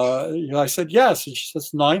 I said, yes. And she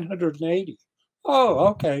says, 980. Oh,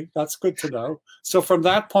 okay. That's good to know. So from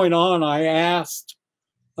that point on, I asked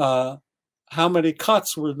how many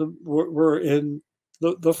cuts were in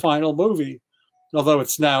the final movie, although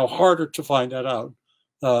it's now harder to find that out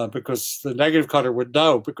because the negative cutter would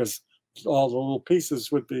know, because all the little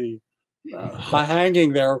pieces would be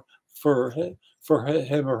hanging there for him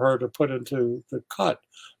or her to put into the cut.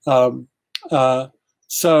 I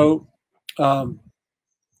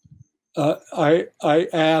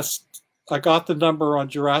asked, I got the number on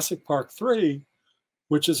Jurassic Park 3,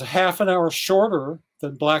 which is half an hour shorter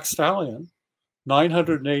than Black Stallion,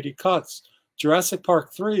 980 cuts. Jurassic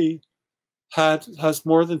Park 3 has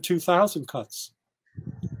more than 2,000 cuts.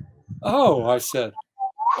 Oh, I said,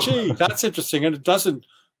 gee, that's interesting. And it doesn't,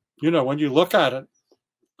 when you look at it,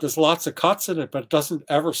 there's lots of cuts in it, but it doesn't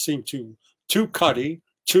ever seem to too cutty,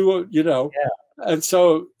 too, and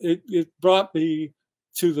so it brought me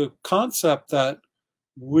to the concept that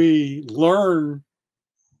we learn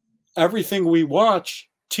everything we watch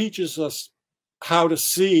teaches us how to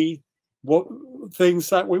see what things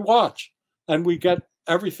that we watch, and we get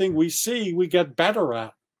everything we see, we get better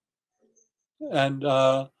at. And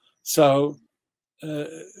we're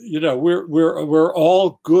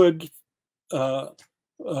all good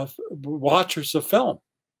watchers of film.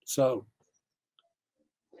 So,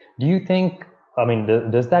 do you think? I mean,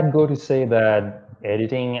 does that go to say that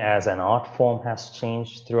editing as an art form has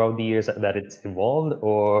changed throughout the years? That it's evolved,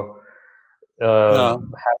 or have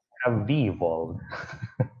we evolved?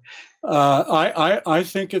 I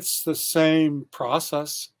think it's the same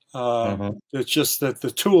process. It's just that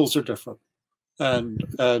the tools are different, and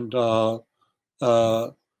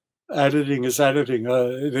editing is editing.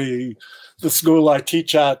 The school I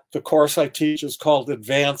teach at, the course I teach is called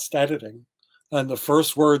advanced editing, and the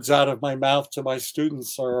first words out of my mouth to my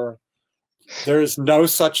students are, "There is no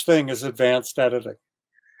such thing as advanced editing.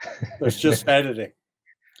 There's just editing."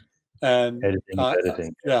 And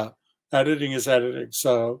editing. Yeah, editing is editing.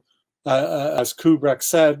 So, as Kubrick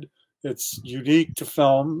said, it's unique to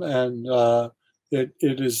film, and it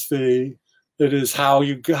is how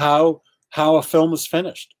a film is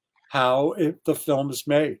finished, how the film is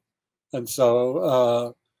made, and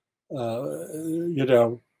so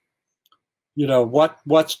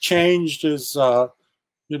what's changed is in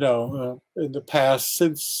the past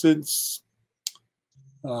since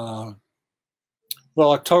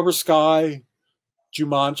October Sky,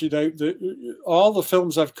 Jumanji, all the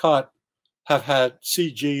films I've cut have had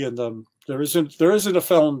CG in them. There isn't a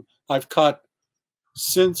film I've cut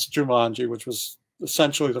since Jumanji, which was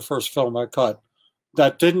essentially the first film I cut,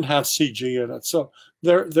 that didn't have CG in it. So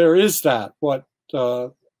there is that, what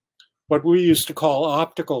we used to call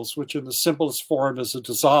opticals, which in the simplest form is a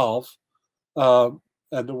dissolve. And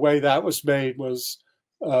the way that was made was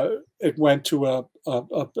it went to a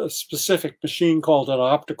specific machine called an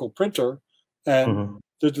optical printer, and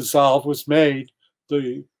the dissolve was made.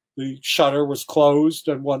 The shutter was closed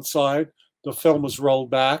on one side, the film was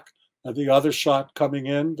rolled back, and the other shot coming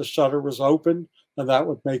in, the shutter was opened, and that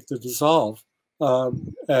would make the dissolve.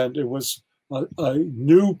 And it was a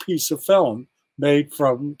new piece of film made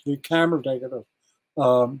from the camera negative.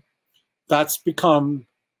 That's become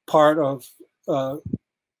part of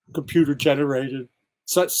computer generated.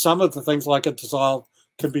 So some of the things like a dissolve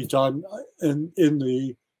can be done in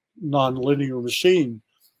the nonlinear machine.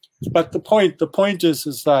 But the point is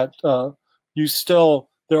that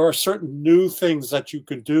there are certain new things that you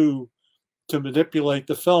can do to manipulate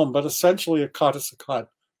the film, but essentially a cut is a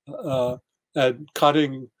cut. And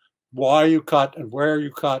cutting why you cut and where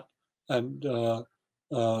you cut, and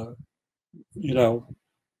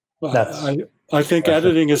I think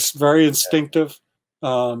editing is very instinctive.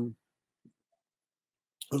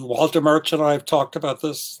 Walter Murch and I have talked about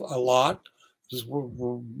this a lot.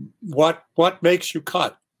 What makes you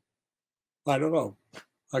cut? I don't know.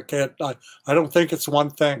 I don't think it's one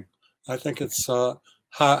thing. I think it's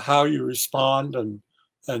how you respond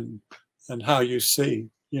and how you see.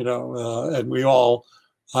 And we all.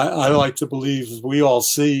 I like to believe we all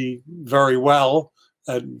see very well,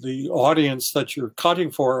 and the audience that you're cutting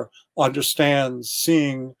for understands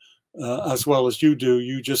seeing as well as you do.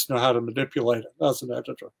 You just know how to manipulate it as an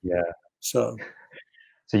editor. Yeah. So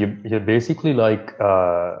you're basically like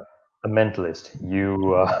a mentalist. You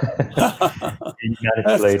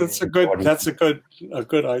manipulate. That's a good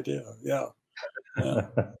idea. Yeah.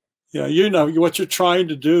 Yeah. What you're trying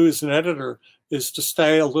to do as an editor is to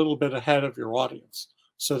stay a little bit ahead of your audience,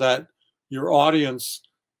 so that your audience,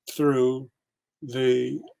 through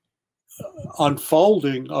the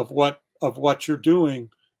unfolding of what you're doing,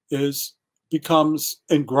 becomes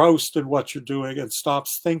engrossed in what you're doing and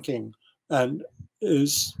stops thinking and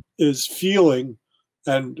is feeling,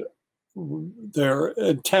 and they're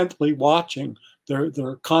intently watching.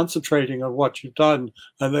 They're concentrating on what you've done,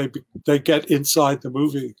 and they get inside the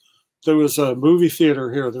movie. There was a movie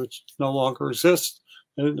theater here that no longer exists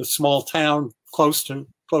in a small town close to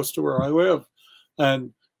where I live,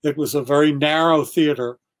 and it was a very narrow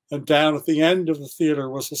theater, and down at the end of the theater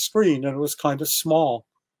was a screen, and it was kind of small.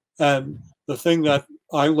 And the thing that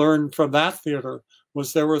I learned from that theater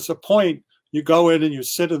was there was a point you go in and you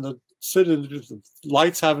sit in the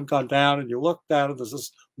lights haven't gone down, and you look down and there's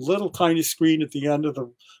this little tiny screen at the end of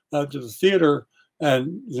the theater,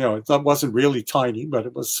 and it wasn't really tiny, but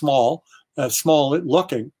it was small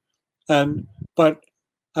looking, but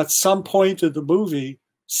at some point in the movie,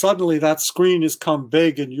 suddenly that screen has come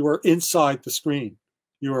big, and you are inside the screen.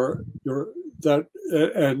 And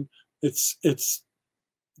it's it's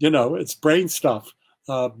brain stuff,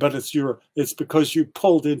 but it's because you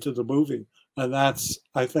pulled into the movie, and that's,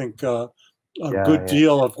 I think, a good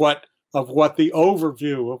deal of what the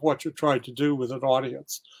overview of what you're trying to do with an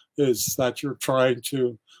audience is, that you're trying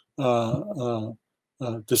to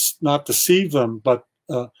not deceive them, but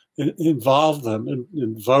involve them and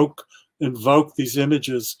invoke these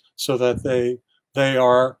images so that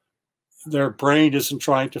their brain isn't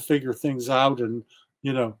trying to figure things out, and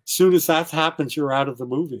as soon as that happens, you're out of the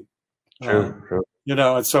movie. True.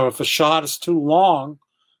 And so if a shot is too long,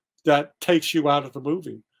 that takes you out of the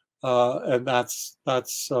movie, and that's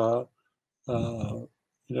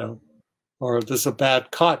or there's a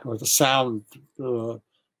bad cut, or the sound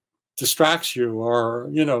distracts you, or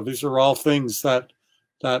these are all things that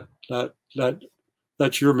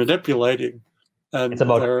you're manipulating, and it's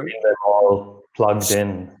about getting them all plugged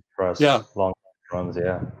in for us. Yeah. Long runs.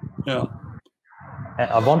 Yeah. And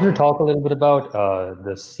I wanted to talk a little bit about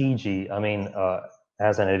the CG. I mean,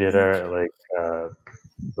 as an editor, like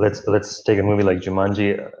let's take a movie like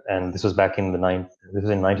Jumanji, and this was back in this was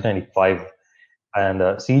in 1995. And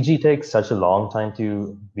CG takes such a long time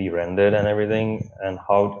to be rendered and everything. And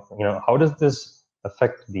how does this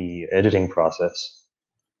affect the editing process?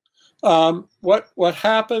 What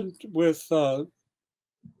happened with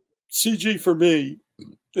CG for me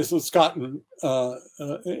is it's gotten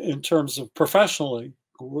in terms of professionally.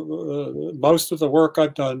 Most of the work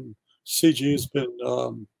I've done CG has been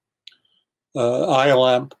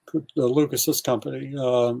ILM, Lucas's company,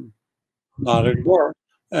 not anymore.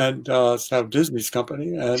 And it's now Disney's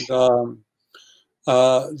company, and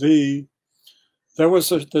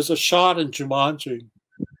there's a shot in Jumanji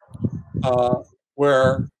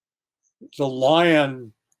where the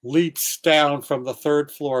lion leaps down from the third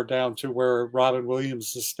floor down to where Robin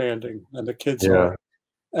Williams is standing and the kids are,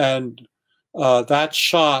 and that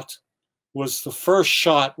shot was the first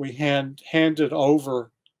shot we handed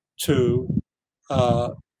over to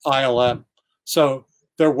ILM. So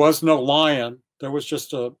there was no lion. There was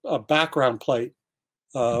just a background plate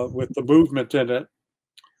with the movement in it,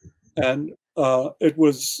 and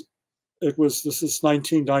this is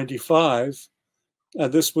 1995,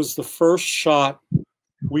 and this was the first shot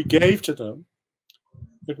we gave to them.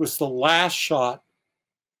 It was the last shot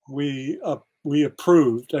we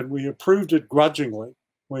approved, and we approved it grudgingly.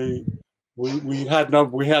 We had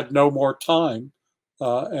no more time,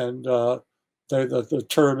 and the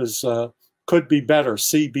term is could be better,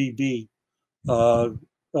 CBB. But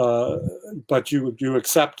you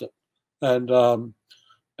accept it, and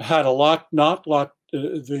had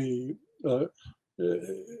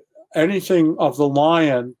anything of the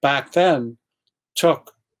lion back then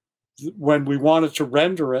took, when we wanted to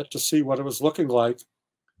render it to see what it was looking like.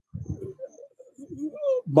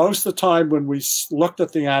 Most of the time when we looked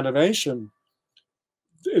at the animation,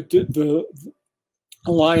 the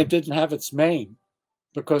lion didn't have its mane,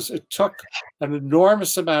 because it took an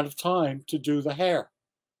enormous amount of time to do the hair.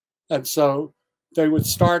 And so they would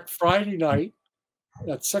start Friday night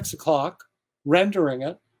at 6:00 rendering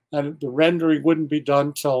it, and the rendering wouldn't be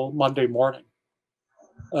done till Monday morning.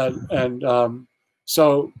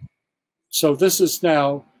 So this is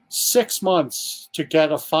now 6 months to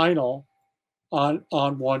get a final on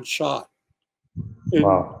one shot.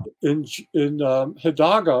 In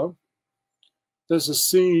Hidalgo, there's a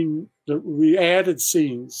scene that we added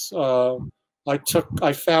scenes.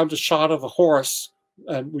 I found a shot of a horse,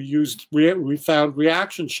 and we found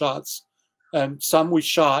reaction shots, and some we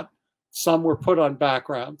shot, some were put on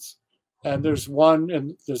backgrounds. And there's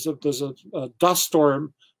a dust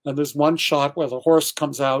storm, and there's one shot where the horse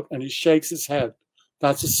comes out and he shakes his head.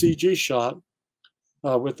 That's a CG shot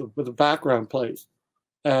with the background plate.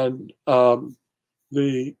 And one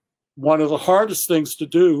of the hardest things to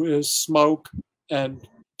do is smoke and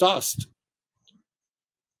dust.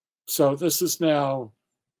 So this is now,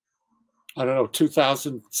 I don't know,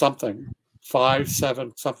 2000 something, 5,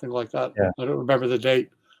 7, something like that. Yeah. I don't remember the date.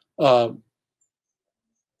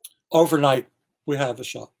 Overnight, we had the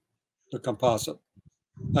shot, the composite,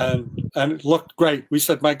 and it looked great. We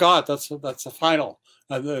said, "My God, that's a final."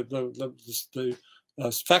 And the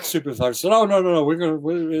effects supervisor said, "Oh no, we're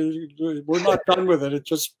not done with it. It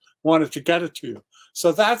just wanted to get it to you."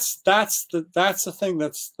 So that's the thing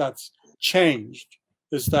that's changed,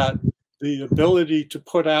 is that the ability to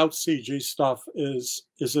put out CG stuff is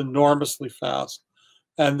enormously fast,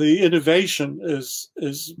 and the innovation is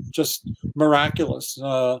just miraculous.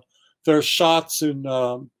 There's shots in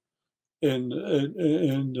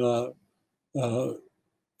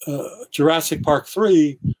Jurassic Park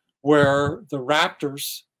 3 where the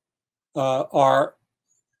raptors are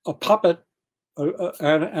a puppet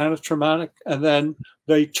anatraumatic, and then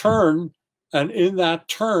they turn, and in that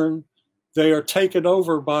turn, they are taken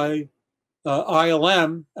over by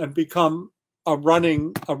ILM and become a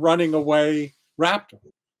running away raptor,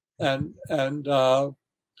 and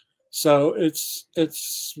so it's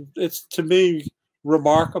to me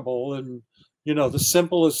remarkable. And the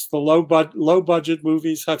simplest, the low budget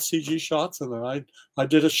movies have CG shots in them. I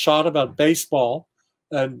did a shot about baseball,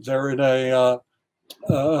 and they're in a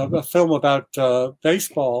film about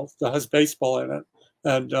baseball that has baseball in it,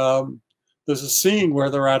 and there's a scene where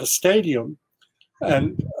they're at a stadium,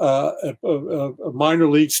 and a minor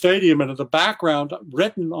league stadium, and in the background,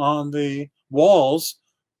 written on the walls,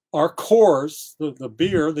 are Coors, the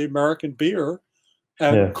beer, the American beer,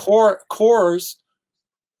 and Coors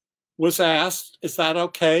was asked, "Is that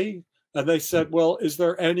okay?" And they said, "Well, is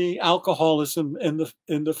there any alcoholism in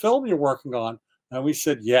the film you're working on?" And we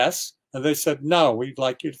said, "Yes." And they said, "No, we'd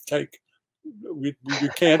like you to take. You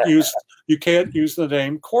can't use the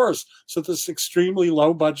name Coors." So this extremely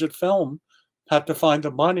low budget film had to find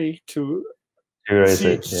the money to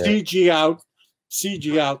CG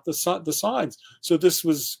out the signs. So this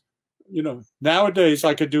was, nowadays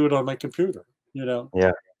I could do it on my computer.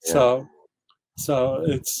 So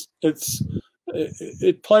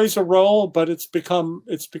it plays a role, but it's become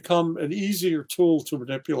an easier tool to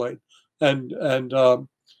manipulate, and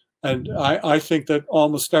I think that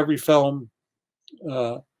almost every film,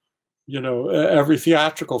 every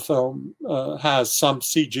theatrical film has some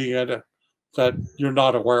CG in it that you're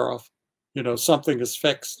not aware of. Something is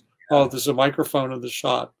fixed. Oh, there's a microphone in the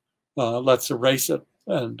shot. Let's erase it.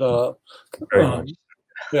 And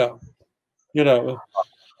yeah,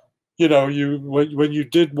 when you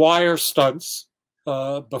did wire stunts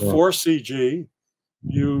before CG,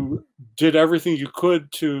 you did everything you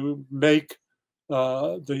could to make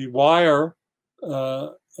the wire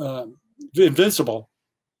invincible.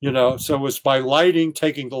 So it was by lighting,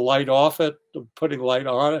 taking the light off it, putting light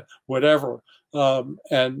on it, whatever.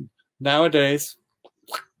 And nowadays,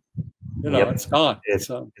 it's gone. It's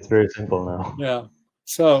very simple now. Yeah.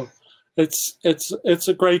 So it's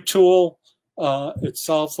a great tool. It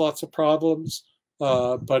solves lots of problems,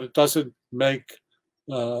 but it doesn't make.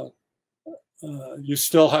 You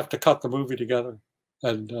still have to cut the movie together,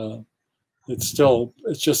 and it's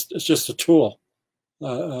just a tool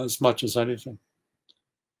as much as anything.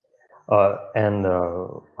 And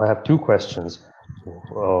I have two questions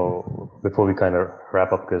before we kind of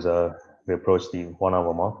wrap up, because we approach the 1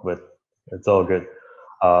 hour mark, but it's all good.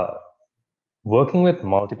 Working with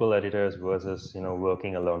multiple editors versus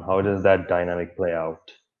working alone, how does that dynamic play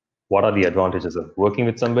out? What are the advantages of working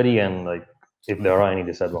with somebody, and if there are any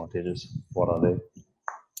disadvantages, what are they?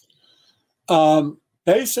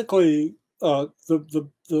 Basically, the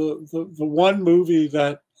one movie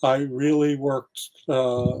that I really worked.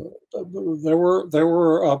 There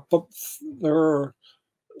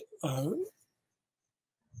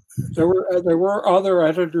were other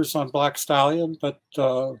editors on Black Stallion, but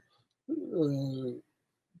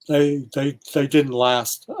they didn't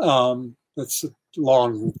last. It's a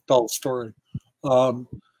long, dull story. The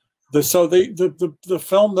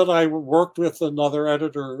film that I worked with another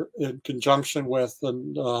editor in conjunction with,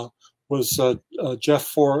 and was Jeff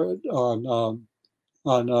Ford on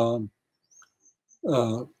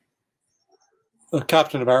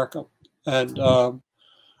Captain America. And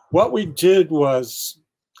what we did was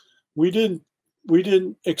we didn't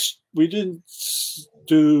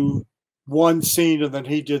do one scene and then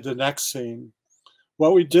he did the next scene.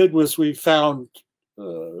 What we did was we found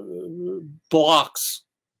blocks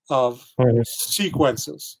of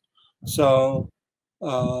sequences. So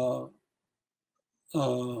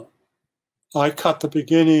I cut the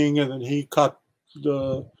beginning, and then he cut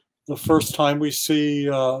the first time we see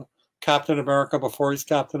Captain America before he's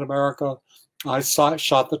Captain America. I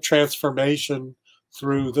shot the transformation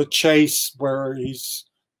through the chase where he's,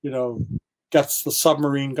 gets the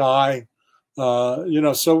submarine guy.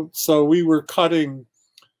 So we were cutting,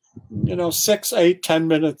 6, 8,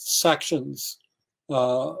 10-minute sections,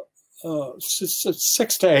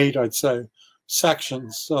 6 to 8, I'd say,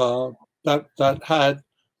 sections that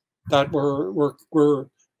were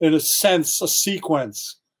in a sense a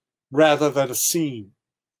sequence rather than a scene.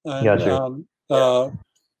 And, Gotcha.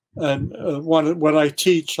 When I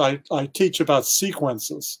teach about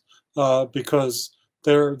sequences because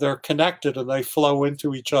they're connected and they flow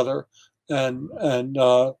into each other, and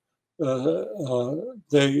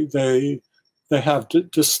they have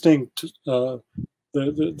distinct.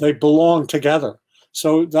 They belong together.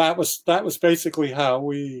 So that was basically how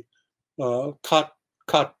we cut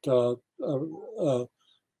Captain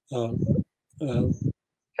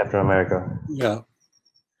Captain America. Yeah.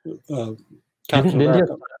 Captain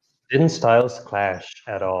America. Didn't styles clash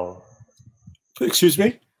at all? Excuse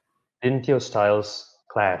me? Didn't your styles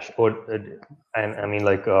clash? Or, and I mean,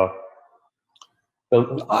 like,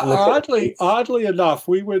 oddly enough,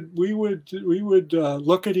 we would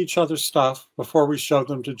look at each other's stuff before we showed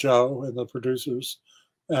them to Joe and the producers,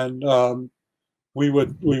 and we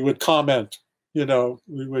would comment. You know,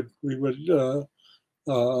 we would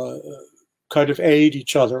kind of aid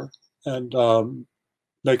each other and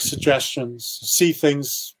make suggestions, see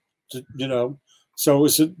things. You know, so it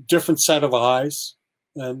was a different set of eyes,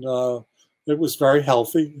 and it was very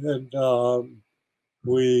healthy, and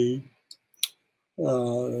we.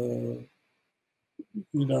 You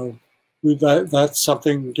know, that's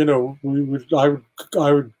something. You know, we would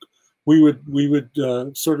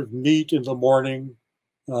sort of meet in the morning.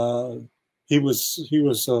 He'd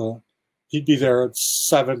be there at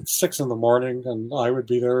 6 in the morning, and I would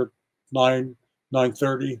be there at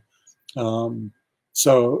 9:30.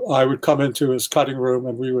 So I would come into his cutting room,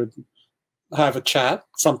 and we would have a chat,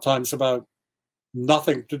 sometimes about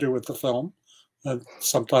nothing to do with the film, and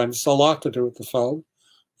sometimes a lot to do with the film.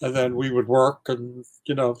 And then we would work, and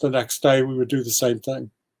you know, the next day we would do the same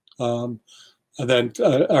thing. And then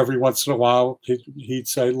every once in a while, he'd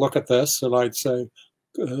say, "Look at this," and I'd say,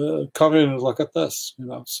 "Come in and look at this." You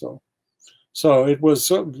know, so it was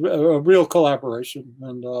a real collaboration,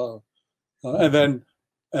 and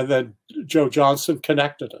then Joe Johnston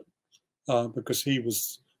connected it because he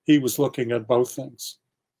was looking at both things.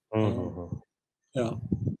 Mm-hmm. Yeah,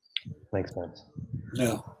 makes sense.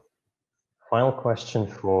 Yeah. Final question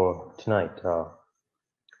for tonight.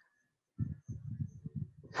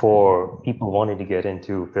 For people wanting to get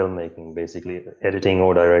into filmmaking, basically editing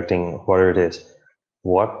or directing, whatever it is,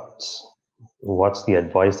 what's the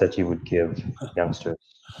advice that you would give youngsters?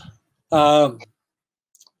 I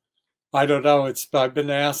don't know. I've been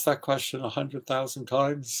asked that question 100,000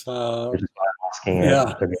 times. Which is why I'm asking it.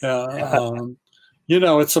 Yeah. You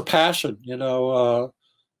know, it's a passion. You know,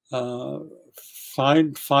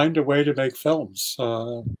 find a way to make films.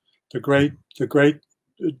 The great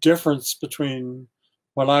difference between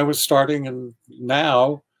when I was starting and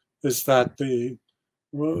now is that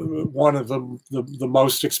one of the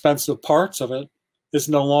most expensive parts of it is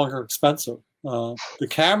no longer expensive. The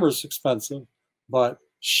camera's expensive, but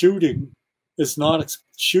shooting is not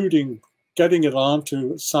shooting. Getting it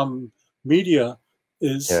onto some media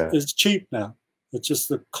is cheap now. It's just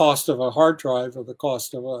the cost of a hard drive or the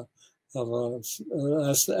cost of a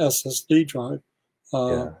SSD drive,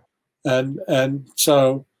 and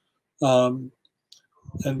so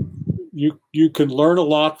and you can learn a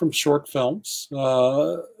lot from short films,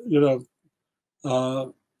 you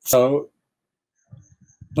know. So,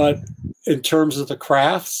 but in terms of the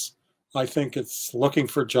crafts, I think it's looking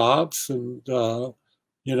for jobs and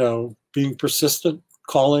you know, being persistent,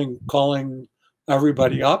 calling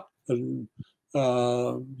everybody up, and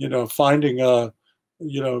you know, finding the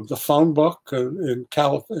phone book in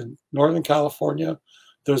Northern California.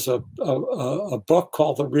 There's a book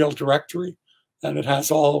called The Real Directory, and it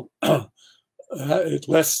has it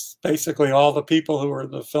lists basically all the people who are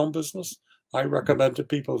in the film business. I recommend to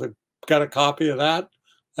people to get a copy of that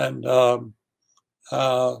and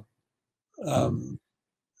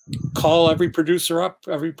call every producer up,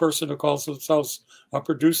 every person who calls themselves a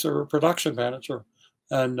producer or production manager,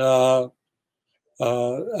 and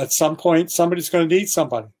at some point somebody's going to need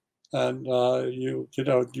somebody, and you'll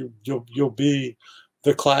be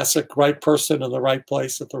the classic right person in the right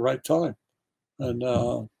place at the right time, and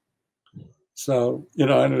so you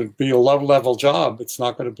know, and it'd be a low-level job. It's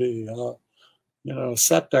not going to be you know, a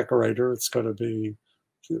set decorator. It's going to be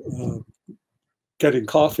getting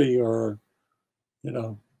coffee or you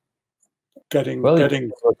know, getting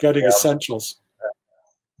essentials.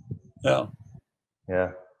 Yeah.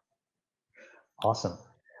 Awesome.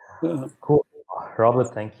 Cool.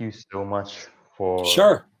 Robert, thank you so much for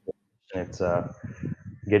sure. It's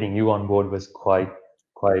getting you on board was quite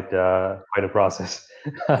a process.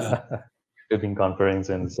 We've been conferring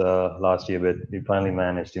since last year, but we finally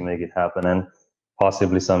managed to make it happen, and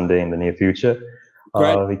possibly someday in the near future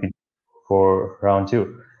we could for round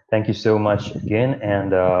 2. Thank you so much again,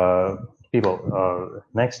 and people,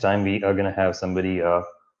 next time we are going to have somebody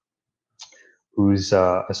who's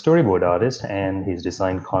a storyboard artist, and he's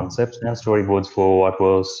designed concepts and storyboards for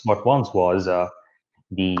what once was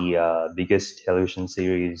the biggest television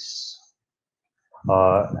series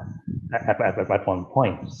at one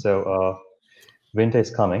point. So winter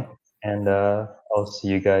is coming, and I'll see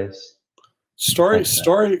you guys.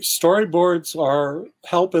 Storyboards are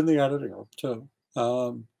help in the editing room too.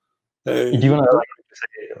 Do you want to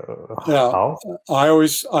Yeah, How? I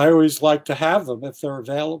always like to have them if they're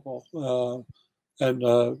available. And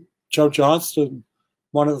Joe Johnston,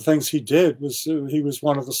 one of the things he did was he was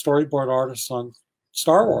one of the storyboard artists on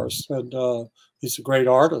Star Wars, and he's a great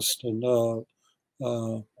artist. And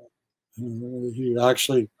he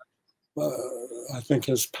actually, I think,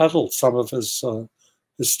 has peddled some of his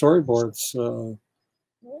storyboards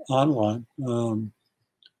online.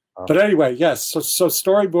 But anyway, yes. So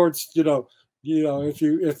storyboards,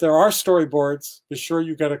 if there are storyboards, be sure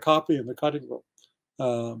you get a copy in the cutting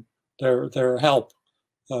room. They're help.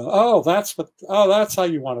 That's how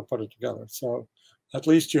you want to put it together. So at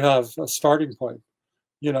least you have a starting point.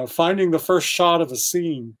 Finding the first shot of a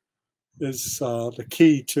scene is the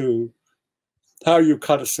key to how you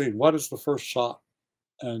cut a scene. What is the first shot?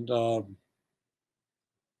 And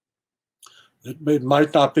it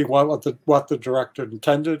might not be what the director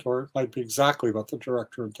intended, or it might be exactly what the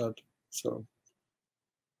director intended. So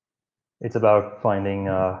it's about finding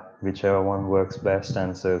whichever one works best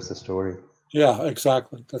and serves the story. Yeah,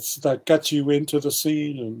 exactly. That gets you into the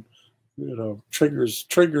scene and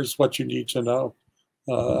triggers what you need to know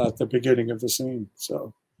at the beginning of the scene.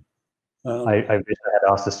 So I wish I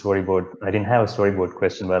had asked the storyboard. I didn't have a storyboard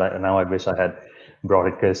question, but now I wish I had brought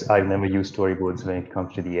it, because I've never used storyboards when it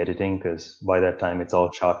comes to the editing, because by that time it's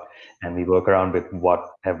all shot and we work around with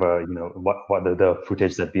whatever, what the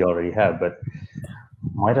footage that we already have. But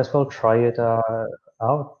might as well try it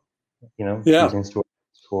out, using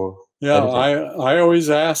storyboards for editing. I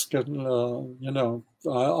always ask, and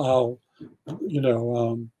I'll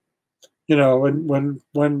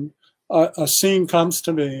when a scene comes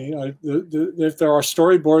to me, if there are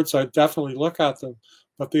storyboards, I definitely look at them.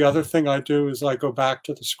 But the other thing I do is I go back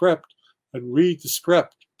to the script and read the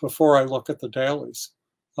script before I look at the dailies,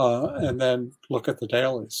 and then look at the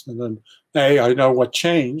dailies. And then A, I know what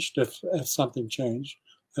changed if something changed,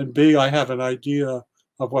 and B, I have an idea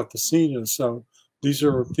of what the scene is. So these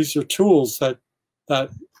are tools that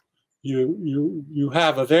you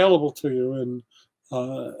have available to you, and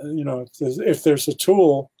if there's a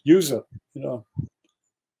tool, use it.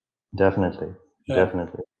 Definitely.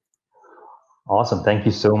 Awesome. Thank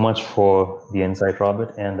you so much for the insight,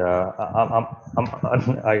 Robert. And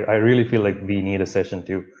I really feel like we need a session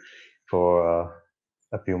too for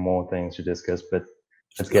a few more things to discuss. But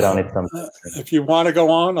let's get on it. If you want to go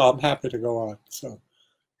on, I'm happy to go on. So,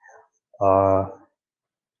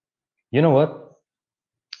 you know what?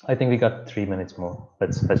 I think we got 3 minutes more.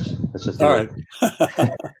 Let's just do all it.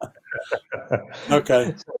 Right.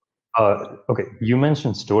 Okay. Okay, you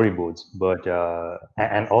mentioned storyboards, but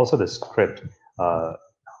and also the script. How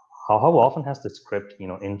often has the script,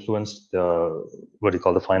 influenced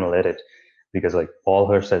the final edit? Because like Paul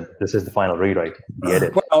Hirsch said, this is the final rewrite, the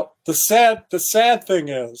edit. Well, the sad thing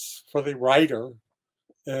is for the writer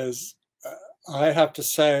is I have to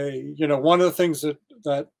say, one of the things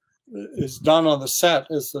that is done on the set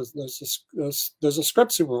is there's a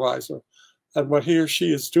script supervisor, and what he or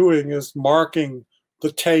she is doing is marking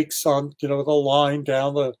the takes on the line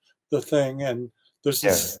down the thing, and there's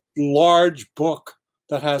this large book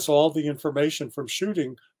that has all the information from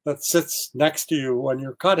shooting that sits next to you when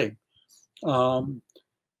you're cutting,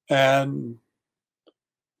 and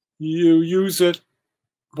you use it,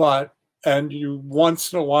 and you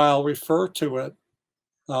once in a while refer to it,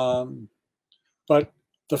 but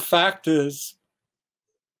the fact is,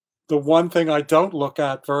 the one thing I don't look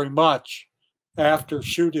at very much after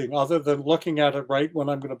shooting, other than looking at it right when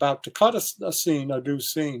I'm about to cut a scene, a new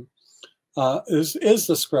scene, is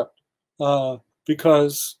the script,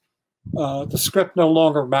 because the script no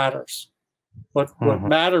longer matters. What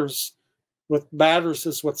matters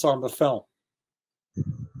is what's on the film,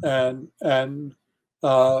 and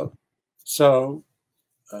so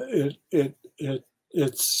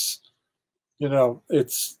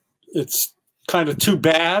it's kind of too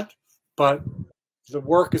bad, but the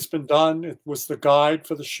work has been done. It was the guide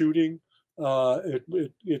for the shooting.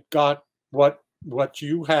 It got what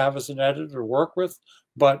you have as an editor to work with,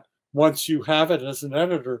 but once you have it as an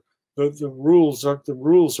editor, the rules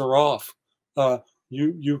are off.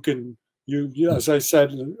 You can as I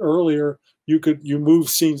said earlier, you move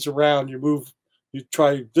scenes around. You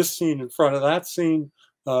try this scene in front of that scene.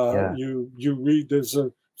 You read. There's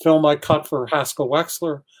a film I cut for Haskell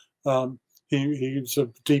Wexler. He's a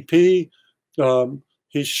DP.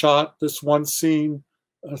 He shot this one scene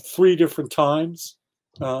 3 different times,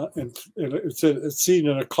 and it's a scene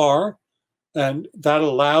in a car, and that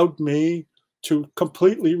allowed me to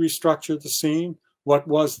completely restructure the scene. What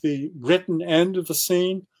was the written end of the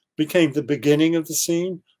scene became the beginning of the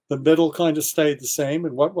scene. The middle kind of stayed the same,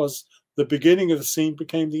 and what was the beginning of the scene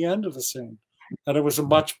became the end of the scene. and it was a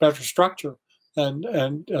much better structure, and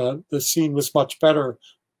the scene was much better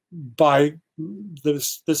by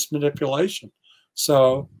this manipulation.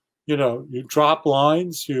 So, you drop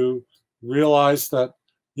lines, you realize that,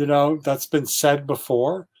 that's been said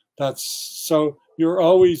before. So you're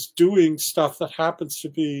always doing stuff that happens to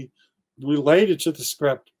be related to the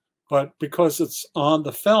script, but because it's on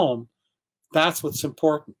the film, that's what's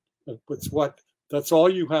important. That's all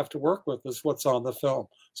you have to work with is what's on the film.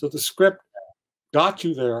 So the script got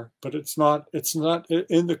you there, but it's not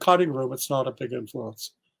in the cutting room. It's not a big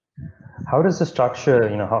influence. How does the structure,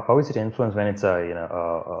 how is it influenced when it's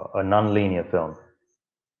a non-linear film?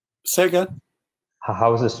 Say again?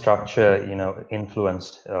 How is the structure,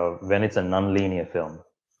 influenced when it's a non-linear film,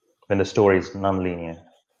 when the story is non-linear?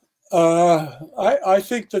 I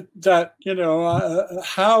think that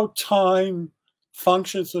how time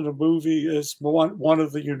functions in a movie is one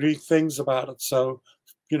of the unique things about it. So,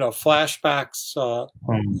 flashbacks,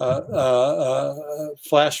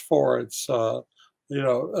 flash forwards,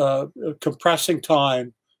 compressing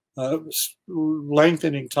time,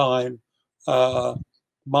 lengthening time,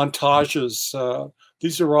 montages.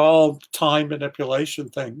 These are all time manipulation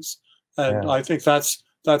things, and I think that's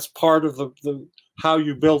part of the how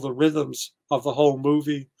you build the rhythms of the whole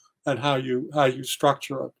movie and how you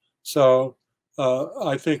structure it. So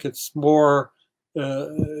I think it's more.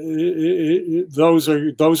 Those are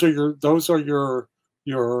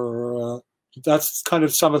your that's kind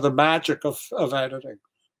of some of the magic of editing.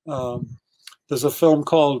 There's a film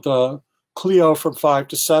called Cleo from 5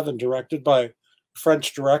 to 7, directed by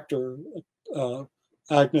French director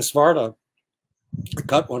Agnes Varda. I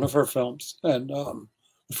cut one of her films, and the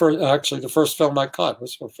first film I cut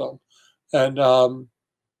was her film, and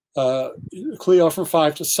Cleo from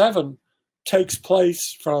 5 to 7 takes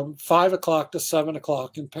place from 5 o'clock to 7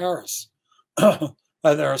 o'clock in Paris. And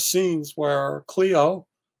there are scenes where Cleo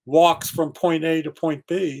walks from point A to point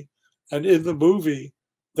B, and in the movie,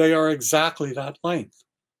 they are exactly that length.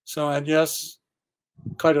 So, and yes,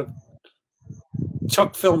 kind of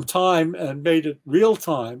took film time and made it real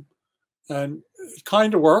time, and it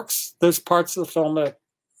kind of works. There's parts of the film that,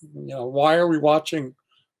 why are we watching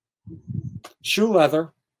shoe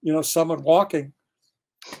leather? Someone walking.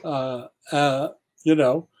 But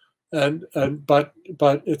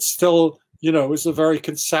it's still, it's a very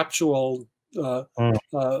conceptual,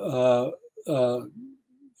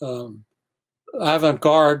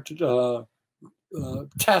 avant-garde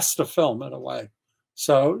test of film in a way.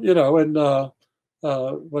 So,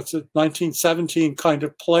 what's it? 1917 kind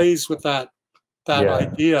of plays with that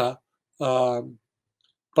idea,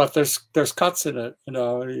 but there's cuts in it.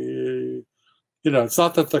 It's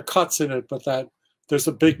not that the cuts in it, but that there's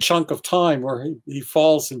a big chunk of time where he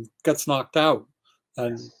falls and gets knocked out,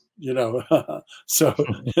 and so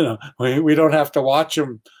we don't have to watch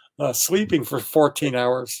him sleeping for 14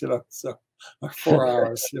 hours, so or 4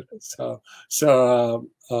 hours, so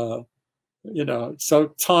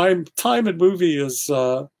time in movie is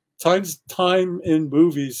time in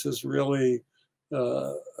movies is really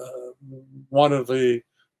one of the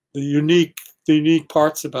unique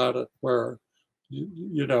parts about it, where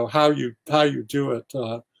how you do it.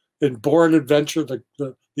 In Bourne Adventure,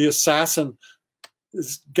 the assassin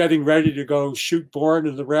is getting ready to go shoot Bourne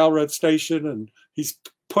in the railroad station, and he's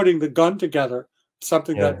putting the gun together,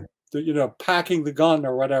 something that packing the gun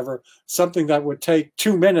or whatever, something that would take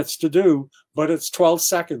 2 minutes to do, but it's 12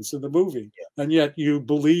 seconds in the movie, and yet you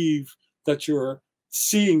believe that you're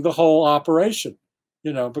seeing the whole operation,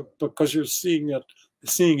 because you're seeing it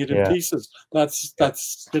in pieces. That's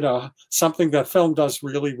something that film does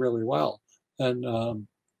really, really well. And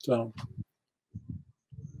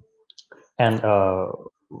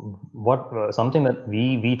what something that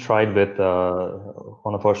we tried with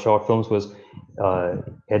one of our short films was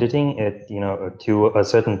editing it to a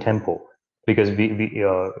certain tempo, because we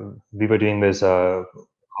were doing this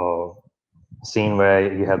scene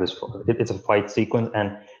where you have this, it's a fight sequence,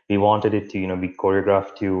 and we wanted it to be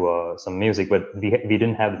choreographed to some music, but we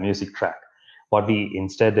didn't have the music track. What we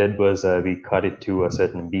instead did was we cut it to a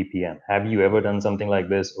certain BPM. Have you ever done something like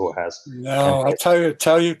this, or has? No, I'll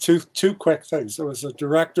tell you two quick things. There was a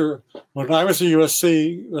director when I was at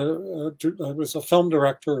USC. I was a film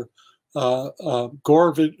director.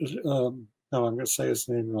 Gore. No, I'm going to say his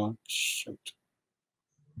name wrong. Shoot,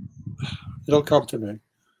 it'll come to me.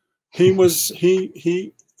 He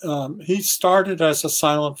started as a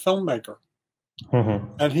silent filmmaker,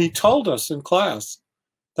 and he told us in class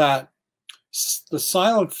that the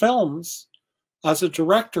silent films, as a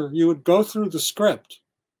director, you would go through the script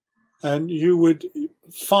and you would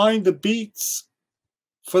find the beats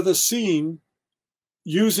for the scene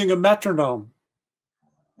using a metronome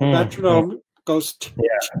The metronome goes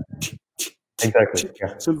exactly.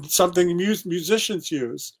 Yeah. something musicians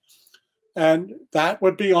use, and that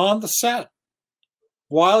would be on the set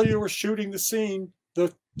while you were shooting the scene.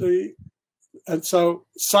 And so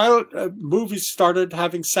silent movies started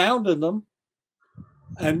having sound in them,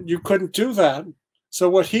 and you couldn't do that. So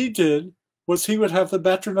what he did was he would have the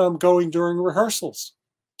metronome going during rehearsals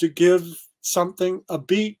to give something a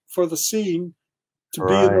beat for the scene to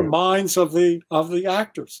be in the minds of the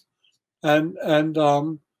actors, and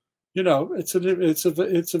you know, it's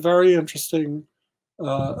a very interesting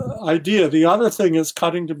idea. The other thing is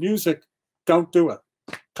cutting to music. Don't do it.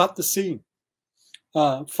 Cut the scene.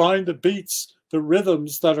 Find the beats, the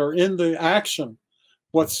rhythms that are in the action.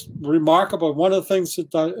 What's remarkable, one of the things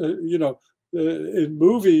that, you know, in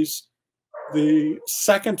movies, the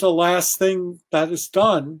second to last thing that is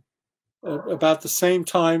done about the same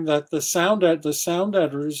time that the sound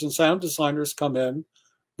editors and sound designers come in,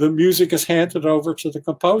 the music is handed over to the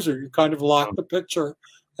composer. You kind of lock the picture.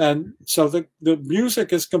 And so the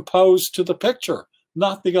music is composed to the picture,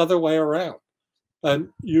 not the other way around. And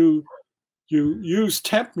you use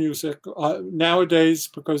temp music nowadays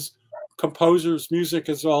because composers' music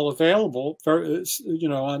is all available, you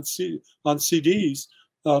know, on CDs.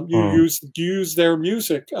 You use their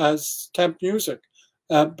music as temp music.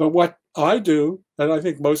 But what I do, and I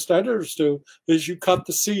think most editors do, is you cut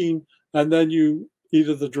the scene, and then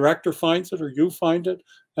either the director finds it or you find it,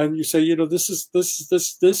 and you say, you know, this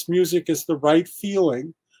music is the right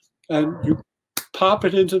feeling, and you pop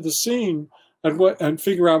it into the scene and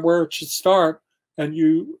figure out where it should start. And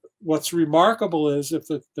what's remarkable is if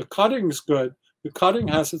the cutting's good, the cutting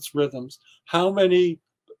has its rhythms, how many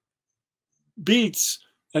beats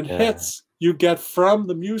and hits you get from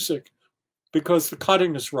the music because the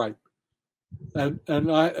cutting is right. And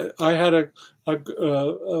I had a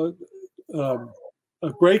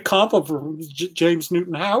great compliment from James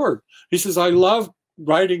Newton Howard. He says, I love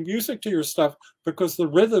writing music to your stuff because the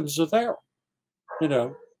rhythms are there. You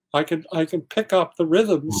know, I can pick up the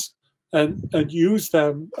rhythms and use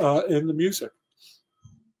them in the music.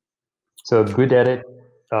 So good edit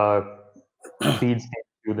feeds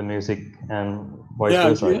into the music and vice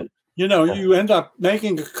versa. You know, you end up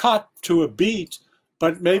making a cut to a beat,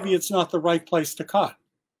 but maybe it's not the right place to cut.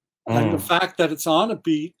 And the fact that it's on a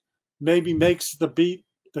beat maybe makes the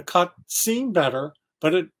cut seem better,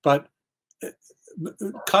 but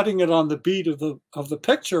cutting it on the beat of the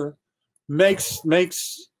picture makes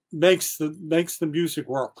the music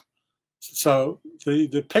work. So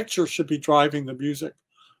the picture should be driving the music,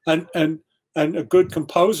 and a good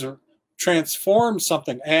composer transforms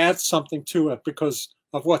something, adds something to it because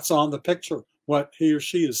of what's on the picture, what he or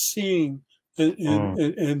she is seeing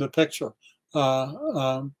in the picture.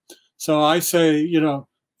 So I say, you know,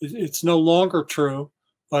 it's no longer true,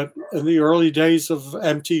 but in the early days of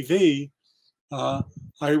MTV,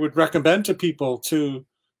 I would recommend to people to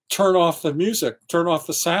turn off the music, turn off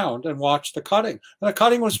the sound, and watch the cutting. And the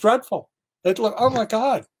cutting was dreadful. It looked, oh my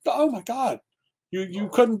God, you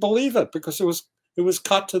couldn't believe it because it was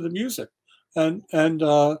cut to the music, and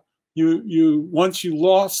you once you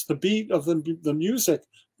lost the beat of the music,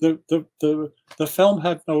 the film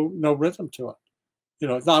had no rhythm to it. You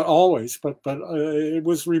know, not always, but it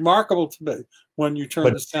was remarkable to me when you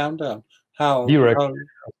turn the sound down. How do you recommend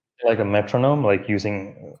like a metronome, like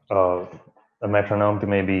using a metronome to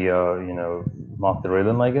maybe you know, mark the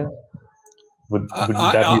rhythm, I guess? Would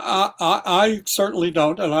that I certainly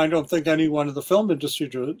don't, and I don't think anyone in the film industry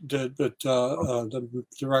did. But the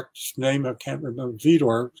director's name, I can't remember,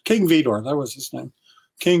 King Vidor, that was his name,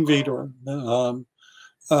 King Vidor.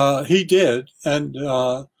 He did, and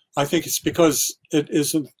I think it's because it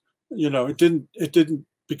isn't, you know, it didn't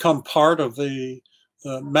become part of the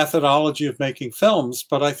methodology of making films.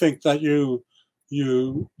 But I think that you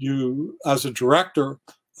as a director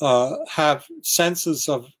have senses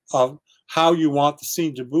of how you want the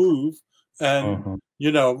scene to move, and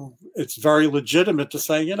you know, it's very legitimate to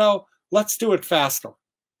say, you know, let's do it faster,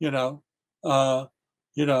 you know, or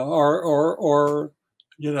you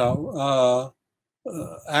know,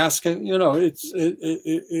 asking, you know,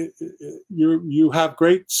 you have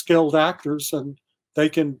great skilled actors, and they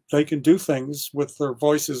can do things with their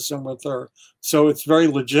voices and with so it's very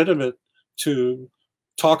legitimate to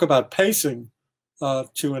talk about pacing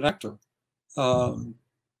to an actor.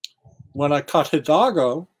 When I cut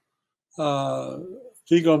Hidalgo,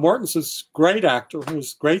 Viggo Mortensen's great actor,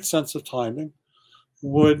 who's great sense of timing,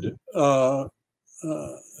 would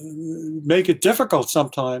make it difficult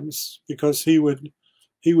sometimes because he would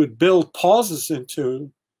build pauses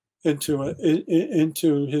into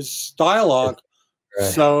his dialogue Right.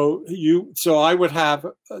 So I would have,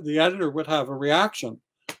 the editor would have a reaction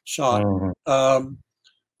shot.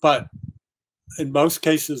 But in most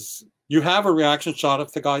cases, you have a reaction shot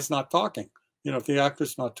if the guy's not talking, if the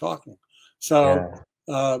actor's not talking. So,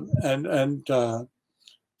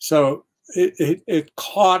 so it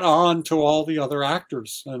caught on to all the other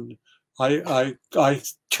actors, and I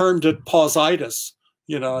termed it pausitis,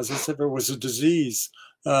 as if it was a disease.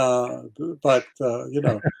 But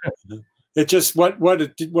it just what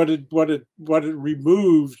it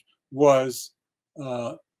removed was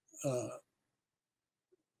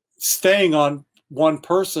staying on one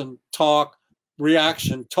person, talk,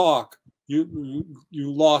 reaction, talk. You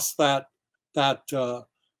lost the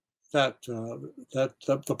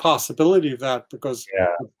possibility of that because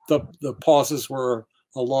the pauses were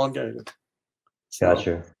elongated. So,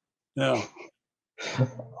 gotcha. Yeah.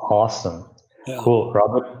 Awesome. Yeah. Cool,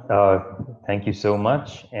 Robert. Thank you so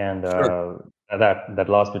much. And sure. that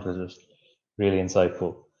last bit was just really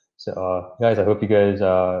insightful. So, guys, I hope you guys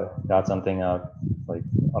got something out.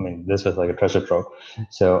 This was like a treasure trove.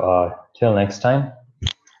 So, till next time,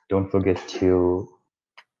 don't forget to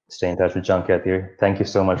stay in touch with Junkyard Theory. Thank you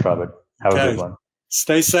so much, Robert. Have a good one.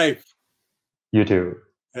 Stay safe. You too.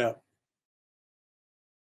 Yeah.